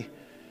very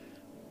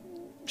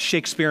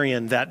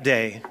Shakespearean that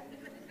day.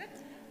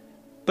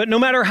 But no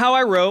matter how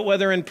I wrote,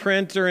 whether in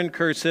print or in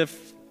cursive,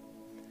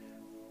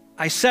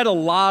 I said a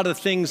lot of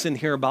things in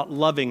here about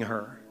loving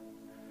her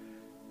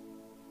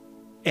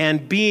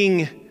and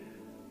being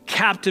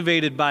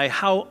captivated by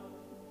how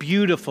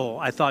beautiful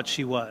I thought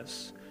she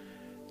was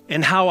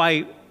and how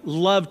I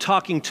loved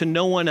talking to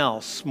no one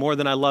else more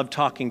than I loved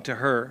talking to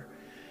her,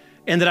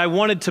 and that I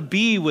wanted to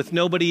be with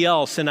nobody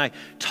else. And I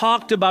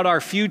talked about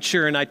our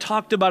future, and I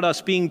talked about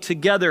us being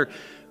together.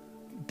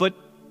 But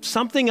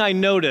something I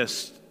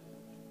noticed,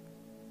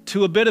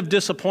 to a bit of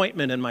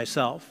disappointment in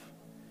myself,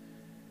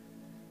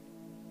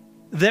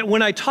 that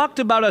when I talked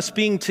about us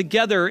being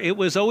together, it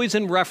was always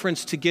in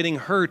reference to getting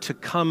her to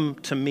come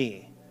to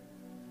me,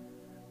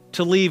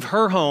 to leave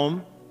her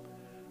home,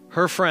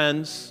 her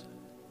friends,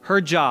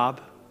 her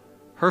job,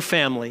 her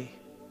family,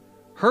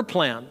 her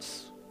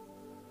plans,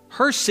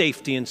 her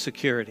safety and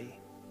security,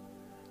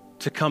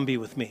 to come be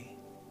with me.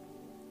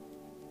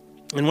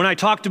 And when I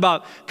talked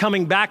about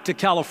coming back to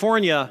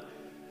California,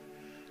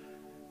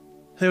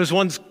 there was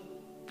one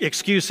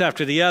excuse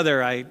after the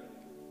other. It'd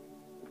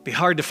be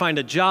hard to find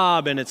a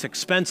job, and it's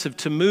expensive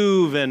to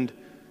move, and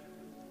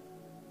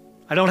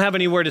I don't have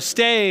anywhere to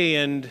stay,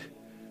 and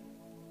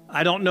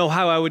I don't know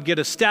how I would get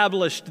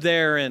established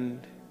there,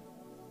 and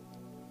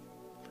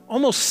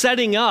almost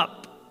setting up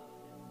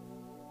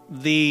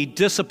the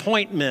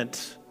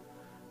disappointment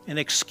and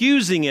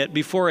excusing it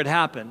before it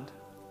happened.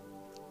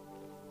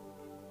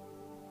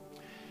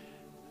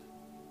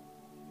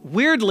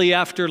 Weirdly,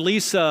 after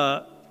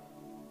Lisa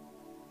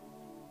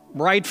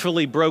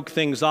rightfully broke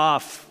things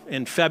off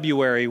in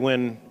February,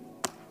 when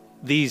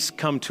these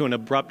come to an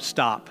abrupt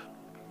stop,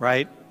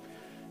 right?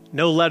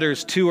 No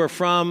letters to or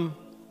from,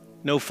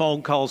 no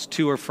phone calls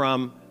to or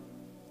from.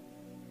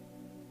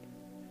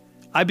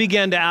 I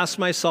began to ask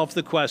myself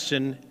the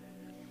question,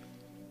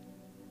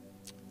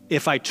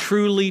 if I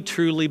truly,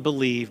 truly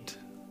believed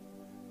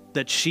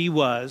that she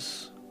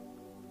was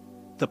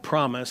the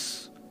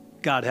promise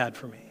God had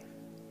for me.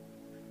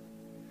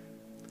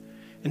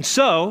 And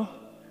so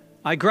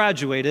I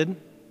graduated,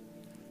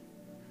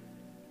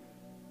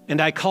 and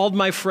I called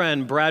my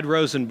friend Brad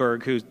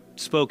Rosenberg, who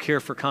spoke here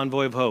for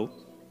Convoy of Hope.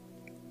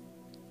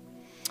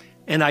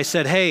 And I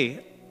said,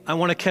 hey, I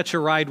want to catch a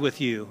ride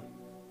with you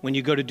when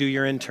you go to do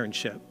your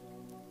internship.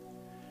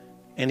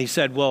 And he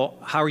said, well,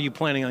 how are you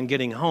planning on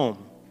getting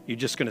home? You're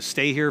just going to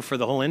stay here for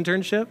the whole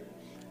internship?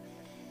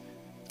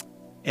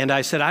 And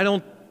I said, I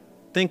don't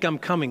think I'm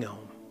coming home.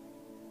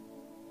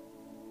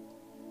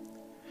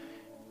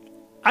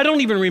 I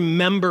don't even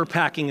remember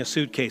packing a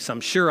suitcase.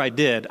 I'm sure I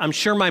did. I'm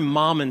sure my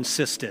mom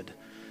insisted.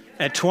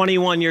 At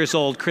 21 years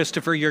old,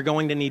 Christopher, you're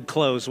going to need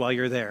clothes while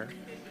you're there.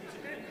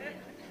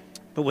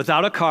 But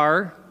without a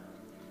car,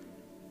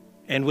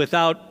 and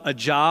without a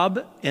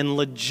job, and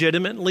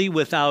legitimately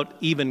without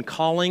even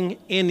calling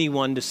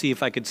anyone to see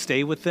if I could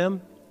stay with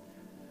them,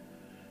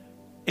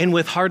 and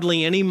with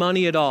hardly any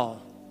money at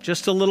all,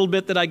 just a little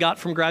bit that I got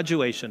from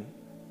graduation,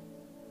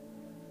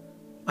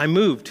 I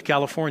moved to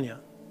California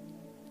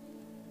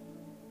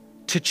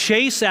to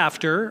chase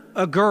after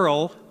a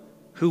girl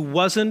who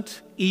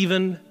wasn't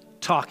even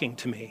talking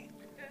to me.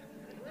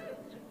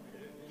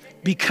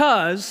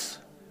 Because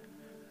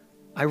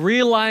I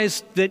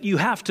realized that you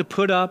have to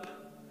put up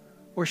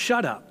or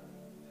shut up.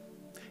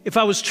 If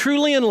I was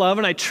truly in love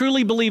and I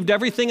truly believed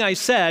everything I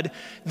said,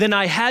 then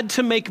I had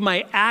to make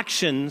my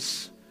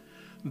actions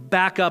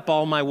back up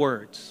all my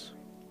words.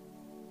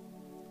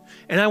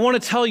 And I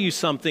want to tell you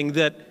something,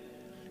 that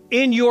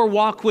in your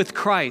walk with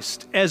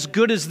Christ, as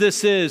good as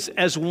this is,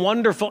 as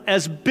wonderful,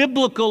 as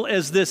biblical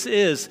as this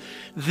is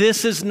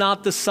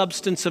not the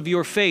substance of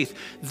your faith.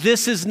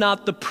 This is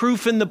not the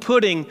proof in the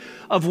pudding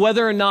of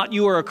whether or not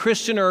you are a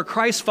Christian or a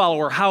Christ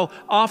follower, how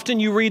often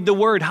you read the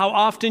Word, how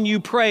often you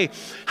pray,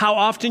 how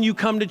often you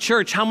come to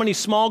church, how many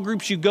small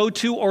groups you go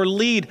to or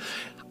lead,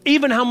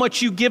 even how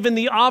much you give in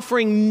the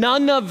offering.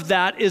 None of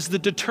that is the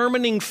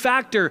determining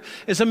factor.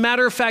 As a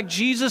matter of fact,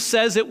 Jesus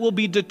says it will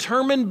be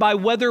determined by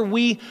whether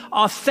we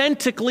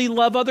authentically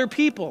love other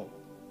people.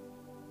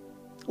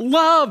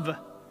 Love.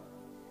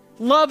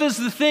 Love is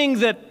the thing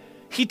that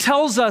he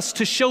tells us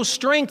to show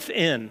strength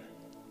in.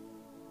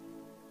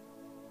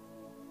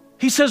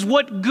 He says,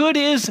 what good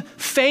is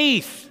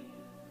faith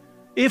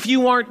if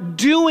you aren't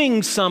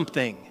doing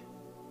something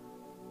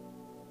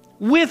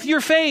with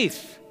your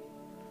faith?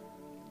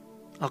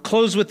 I'll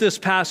close with this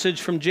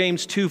passage from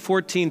James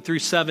 2:14 through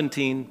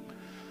 17.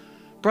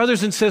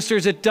 Brothers and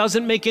sisters, it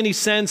doesn't make any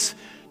sense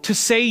to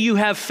say you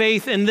have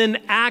faith and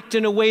then act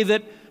in a way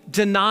that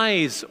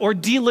denies or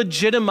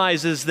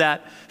delegitimizes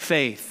that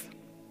faith.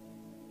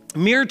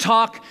 Mere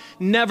talk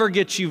never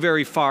gets you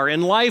very far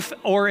in life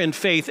or in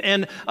faith,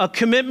 and a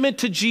commitment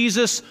to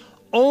Jesus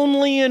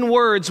only in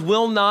words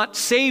will not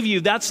save you.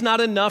 That's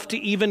not enough to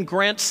even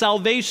grant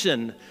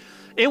salvation.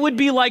 It would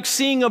be like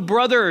seeing a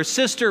brother or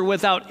sister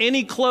without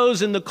any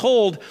clothes in the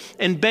cold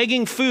and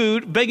begging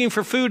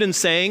for food and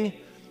saying,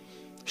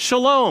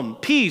 "Shalom,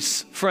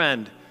 peace,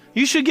 friend.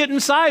 You should get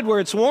inside where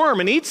it's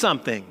warm and eat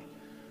something."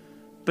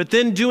 But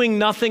then doing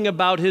nothing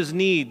about his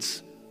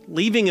needs,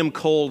 leaving him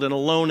cold and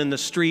alone in the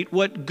street.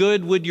 What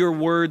good would your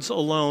words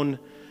alone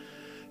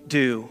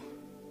do?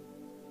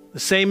 The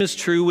same is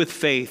true with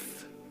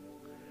faith.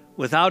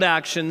 Without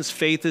actions,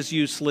 faith is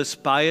useless.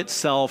 By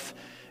itself,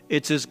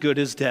 it's as good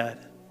as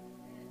dead.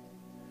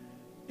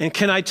 And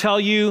can I tell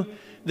you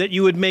that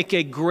you would make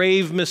a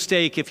grave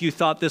mistake if you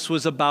thought this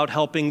was about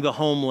helping the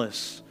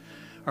homeless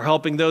or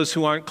helping those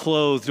who aren't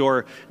clothed,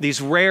 or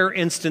these rare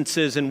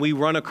instances and we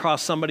run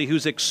across somebody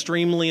who's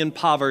extremely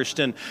impoverished.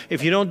 And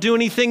if you don't do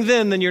anything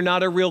then you're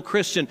not a real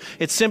Christian.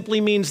 It simply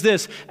means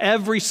this: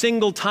 every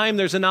single time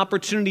there's an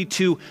opportunity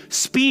to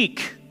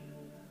speak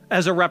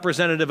as a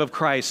representative of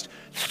Christ,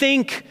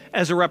 think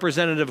as a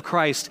representative of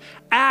Christ,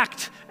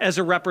 act as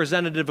a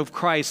representative of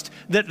Christ,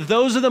 that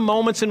those are the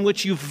moments in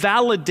which you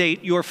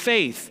validate your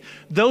faith.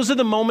 Those are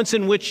the moments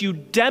in which you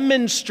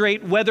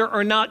demonstrate whether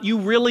or not you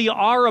really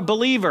are a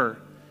believer.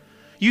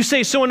 You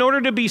say, so in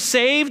order to be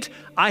saved,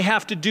 I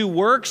have to do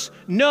works?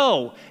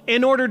 No.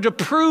 In order to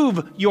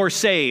prove you're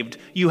saved,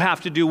 you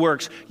have to do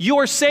works.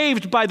 You're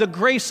saved by the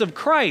grace of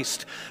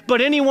Christ.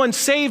 But anyone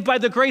saved by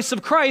the grace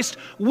of Christ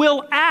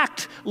will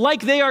act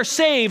like they are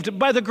saved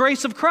by the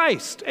grace of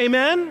Christ.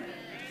 Amen?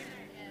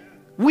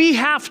 We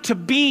have to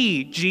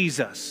be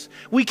Jesus.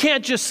 We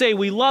can't just say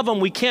we love him.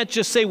 We can't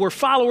just say we're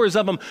followers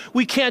of him.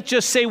 We can't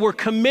just say we're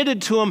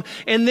committed to him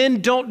and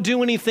then don't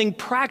do anything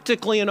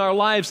practically in our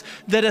lives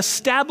that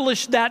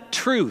establish that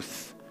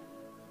truth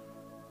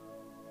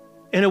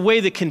in a way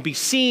that can be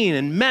seen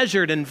and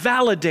measured and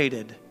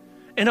validated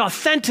and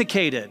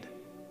authenticated.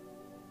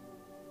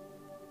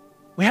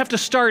 We have to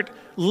start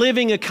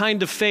living a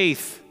kind of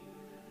faith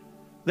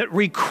that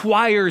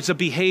requires a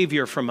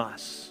behavior from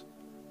us.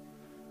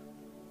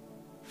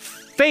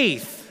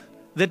 Faith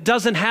that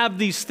doesn't have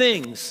these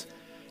things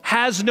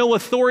has no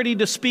authority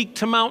to speak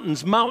to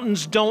mountains.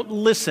 Mountains don't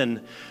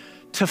listen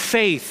to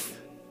faith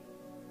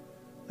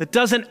that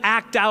doesn't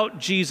act out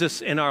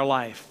Jesus in our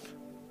life,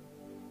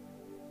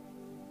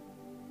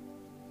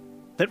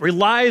 that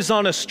relies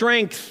on a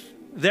strength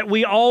that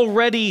we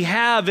already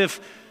have. If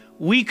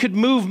we could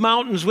move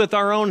mountains with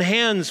our own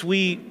hands,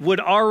 we would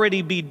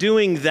already be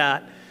doing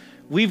that.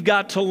 We've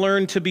got to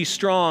learn to be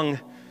strong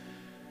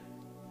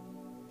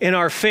in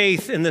our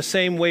faith in the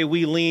same way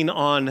we lean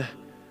on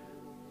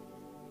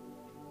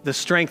the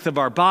strength of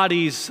our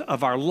bodies,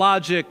 of our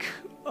logic,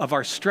 of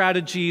our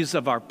strategies,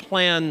 of our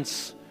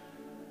plans.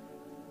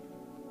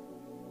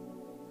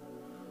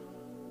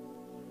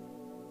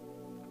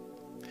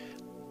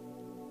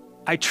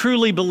 I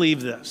truly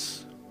believe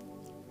this.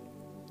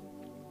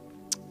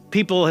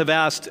 People have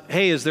asked,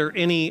 hey, is there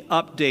any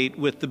update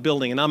with the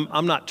building? And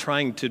I'm not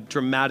trying to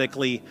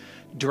dramatically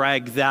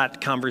drag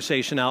that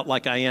conversation out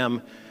like I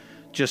am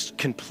just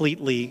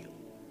completely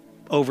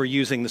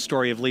overusing the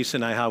story of Lisa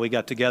and I, how we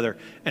got together.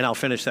 And I'll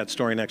finish that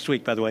story next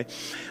week, by the way.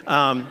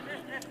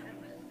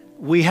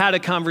 We had a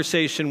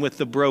conversation with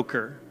the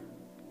broker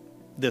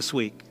this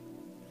week.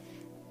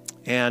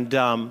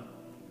 And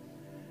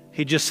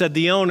he just said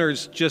the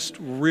owners just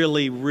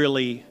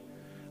really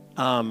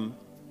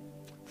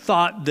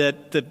thought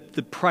that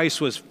the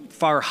price was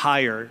far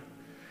higher,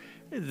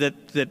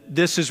 that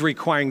this is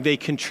requiring they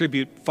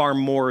contribute far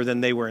more than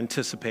they were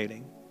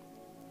anticipating.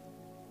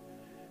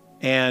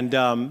 And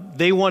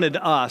they wanted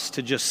us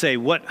to just say,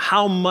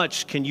 how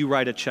much can you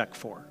write a check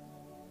for?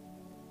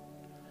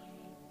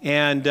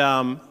 And,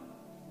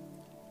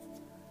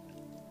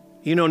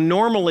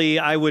 normally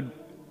I would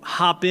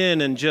hop in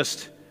and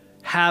just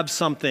have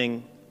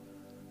something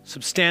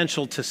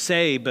substantial to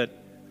say, but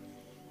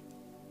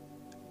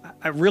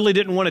I really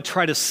didn't want to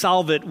try to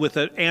solve it with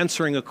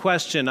answering a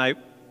question. I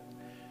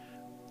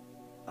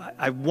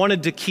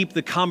wanted to keep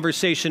the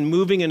conversation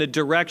moving in a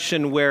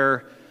direction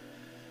where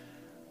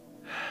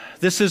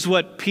this is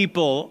what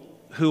people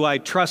who I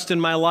trust in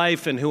my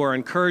life and who are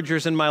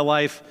encouragers in my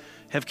life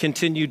have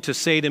continued to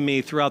say to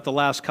me throughout the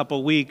last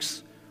couple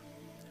weeks,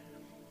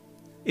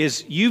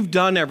 is you've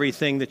done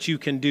everything that you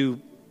can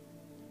do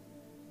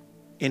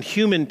in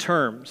human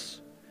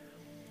terms.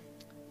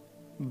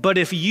 But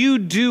if you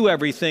do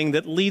everything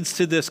that leads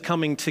to this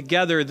coming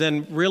together,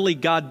 then really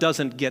God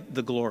doesn't get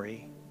the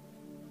glory.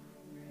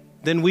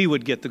 Then we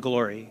would get the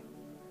glory.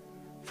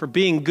 for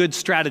being good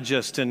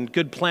strategists and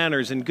good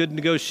planners and good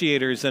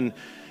negotiators and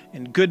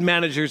good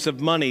managers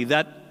of money.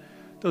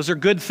 Those are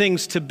good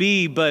things to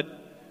be, but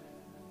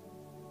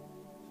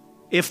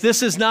if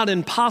this is not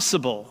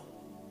impossible,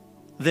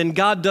 then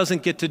God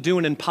doesn't get to do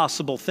an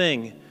impossible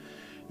thing.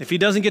 If he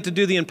doesn't get to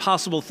do the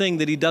impossible thing,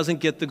 then he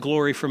doesn't get the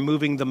glory for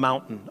moving the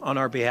mountain on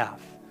our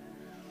behalf.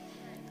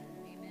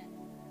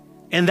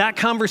 And that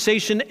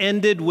conversation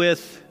ended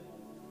with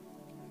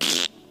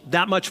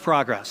that much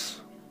progress.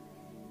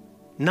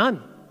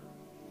 None.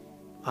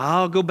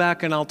 I'll go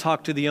back and I'll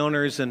talk to the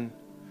owners and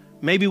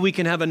maybe we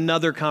can have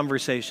another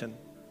conversation.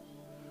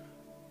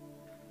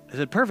 I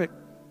said, perfect.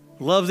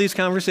 Love these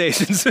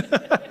conversations,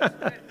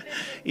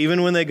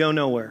 even when they go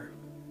nowhere.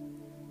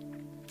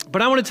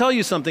 But I want to tell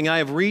you something. I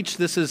have reached,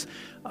 this is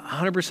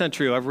 100%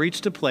 true, I've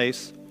reached a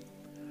place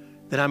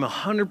that I'm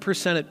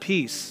 100% at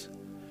peace.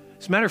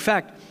 As a matter of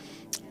fact,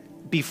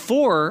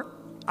 before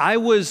I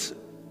was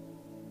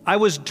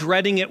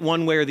dreading it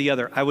one way or the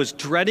other. I was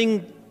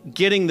dreading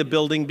getting the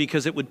building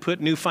because it would put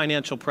new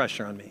financial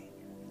pressure on me.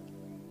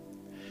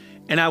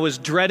 And I was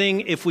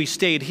dreading if we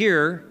stayed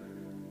here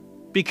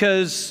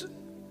because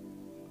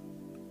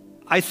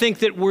I think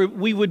that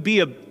we would be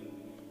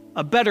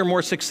a better,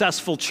 more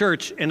successful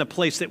church in a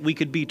place that we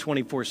could be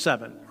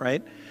 24/7,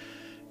 right?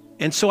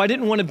 And so I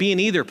didn't want to be in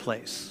either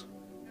place.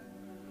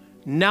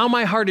 Now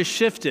my heart is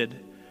shifted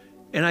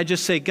and I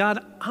just say,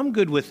 God, I'm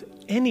good with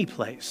any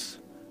place.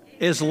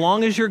 As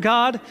long as you're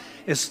God,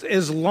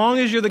 as long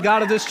as you're the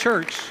God of this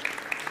church.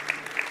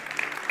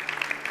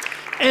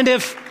 And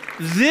if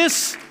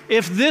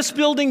this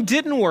building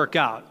didn't work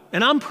out,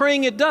 and I'm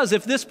praying it does,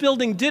 if this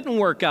building didn't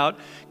work out,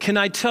 can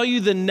I tell you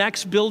the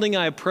next building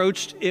I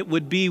approached, it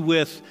would be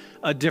with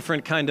a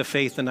different kind of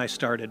faith than I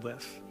started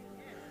with.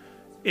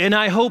 And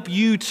I hope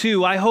you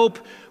too. I hope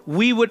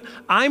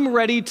I'm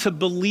ready to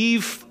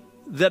believe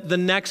that the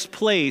next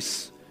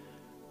place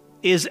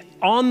is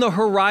on the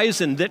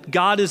horizon, that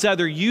God is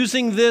either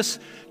using this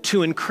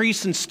to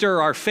increase and stir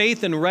our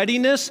faith and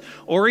readiness,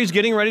 or he's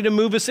getting ready to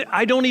move us.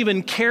 I don't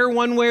even care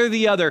one way or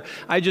the other.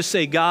 I just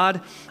say,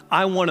 God,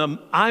 I want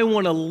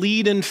to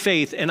lead in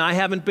faith, and I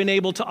haven't been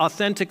able to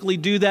authentically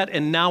do that,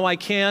 and now I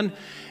can.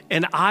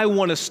 And I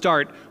want to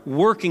start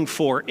working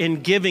for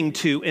and giving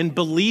to and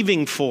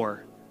believing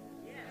for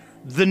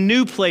the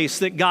new place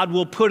that God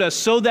will put us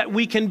so that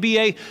we can be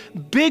a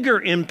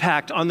bigger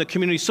impact on the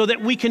community, so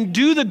that we can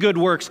do the good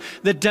works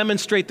that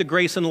demonstrate the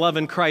grace and love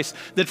in Christ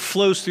that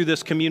flows through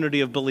this community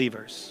of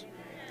believers.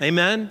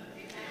 Amen?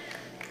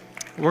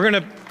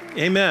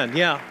 Amen,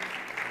 yeah.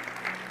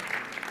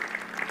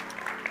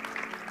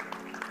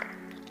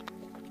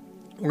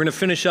 We're going to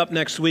finish up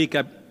next week.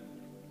 I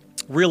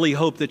really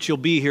hope that you'll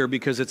be here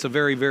because it's a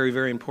very, very,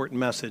 very important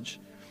message.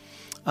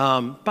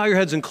 Bow your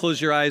heads and close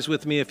your eyes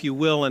with me if you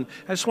will. And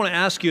I just want to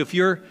ask you, if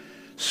you're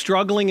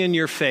struggling in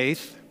your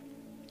faith,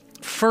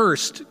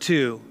 first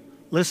to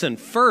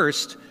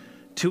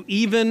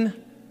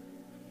even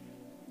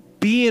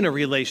be in a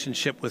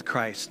relationship with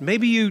Christ.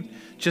 Maybe you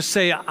just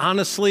say,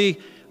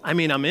 honestly, I'm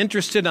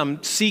interested,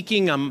 I'm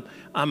seeking, I'm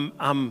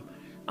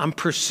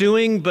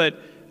pursuing, but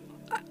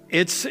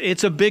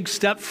it's a big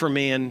step for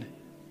me. And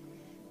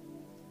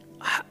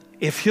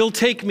if he'll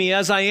take me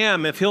as I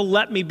am, if he'll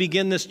let me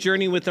begin this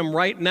journey with him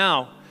right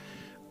now,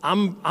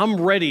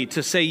 I'm ready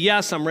to say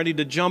yes. I'm ready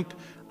to jump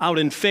out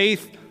in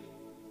faith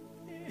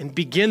and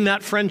begin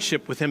that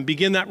friendship with him,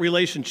 begin that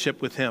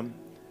relationship with him.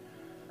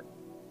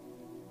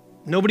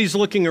 Nobody's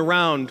looking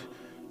around.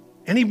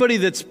 Anybody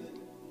that's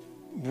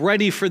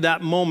ready for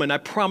that moment, I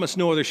promise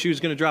no other shoe is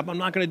going to drop. I'm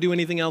not going to do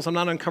anything else. I'm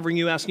not uncovering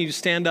you, asking you to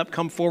stand up,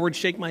 come forward,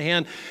 shake my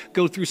hand,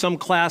 go through some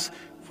class.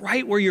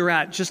 Right where you're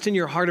at, just in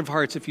your heart of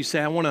hearts, if you say,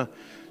 I want to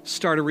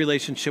start a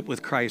relationship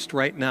with Christ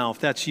right now. If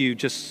that's you,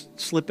 just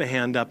slip a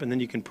hand up and then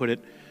you can put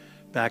it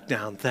back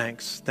down.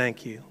 Thanks.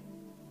 Thank you.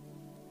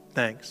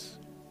 Thanks.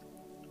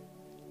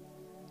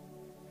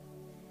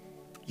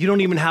 You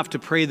don't even have to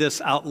pray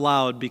this out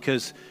loud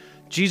because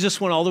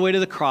Jesus went all the way to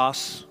the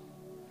cross.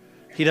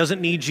 He doesn't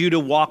need you to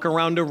walk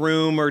around a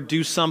room or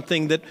do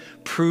something that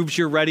proves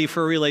you're ready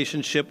for a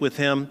relationship with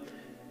him.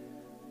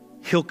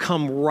 He'll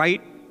come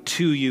right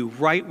to you,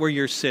 right where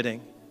you're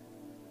sitting.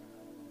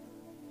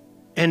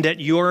 And at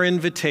your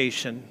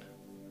invitation,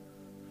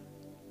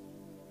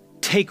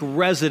 take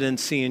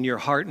residency in your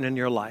heart and in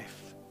your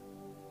life.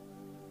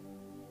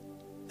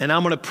 And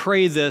I'm going to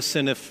pray this,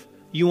 and if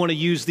you want to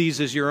use these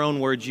as your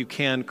own words, you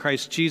can.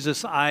 Christ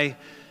Jesus, I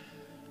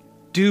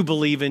do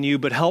believe in you,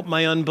 but help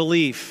my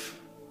unbelief.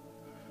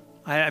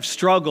 I've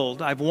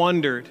struggled. I've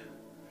wondered.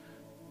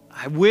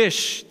 I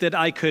wish that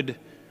I could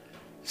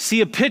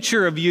see a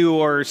picture of you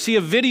or see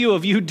a video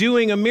of you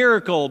doing a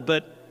miracle,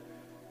 but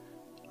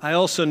I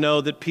also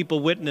know that people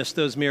witnessed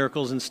those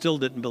miracles and still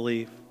didn't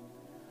believe.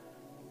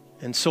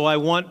 And so I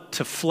want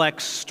to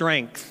flex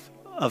strength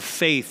of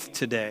faith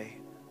today.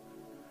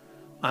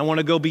 I want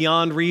to go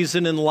beyond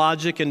reason and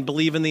logic and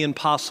believe in the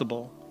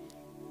impossible.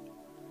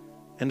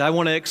 And I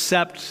want to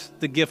accept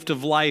the gift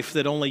of life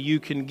that only you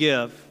can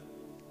give.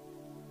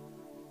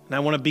 And I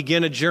want to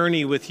begin a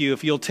journey with you.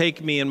 If you'll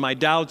take me in my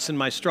doubts and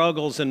my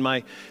struggles and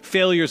my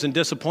failures and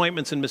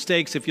disappointments and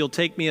mistakes, if you'll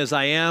take me as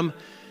I am,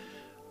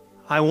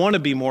 I want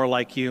to be more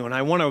like you. And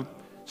I want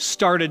to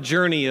start a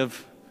journey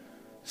of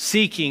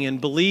seeking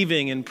and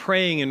believing and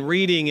praying and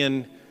reading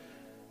and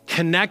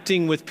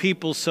connecting with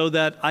people so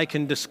that I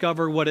can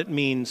discover what it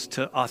means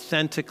to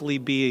authentically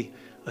be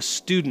a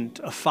student,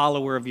 a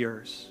follower of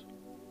yours.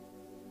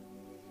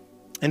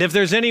 And if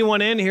there's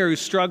anyone in here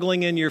who's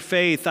struggling in your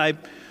faith, I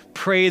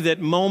pray that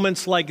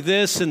moments like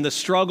this and the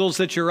struggles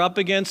that you're up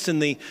against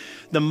and the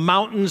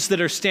mountains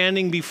that are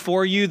standing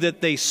before you, that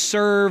they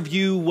serve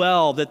you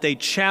well, that they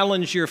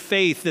challenge your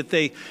faith, that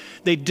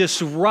they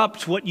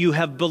disrupt what you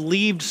have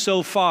believed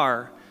so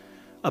far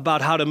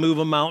about how to move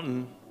a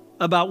mountain,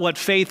 about what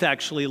faith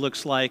actually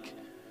looks like,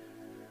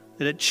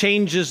 that it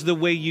changes the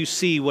way you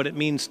see what it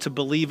means to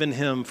believe in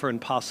Him for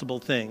impossible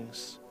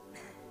things.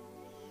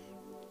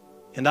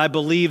 And I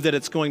believe that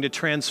it's going to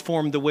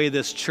transform the way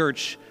this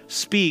church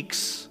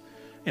speaks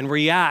and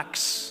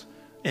reacts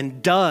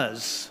and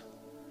does,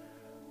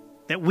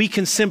 that we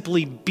can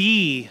simply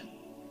be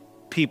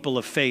people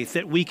of faith,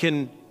 that we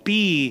can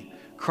be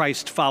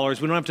Christ followers.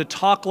 We don't have to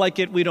talk like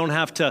it. We don't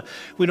have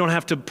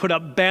to put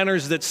up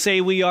banners that say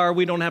we are.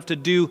 We don't have to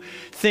do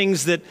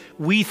things that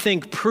we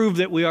think prove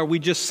that we are. We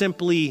just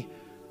simply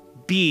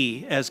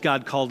be as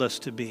God called us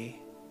to be.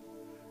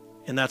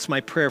 And that's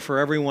my prayer for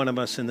every one of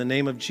us in the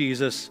name of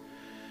Jesus.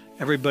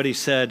 Everybody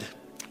said,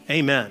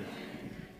 amen.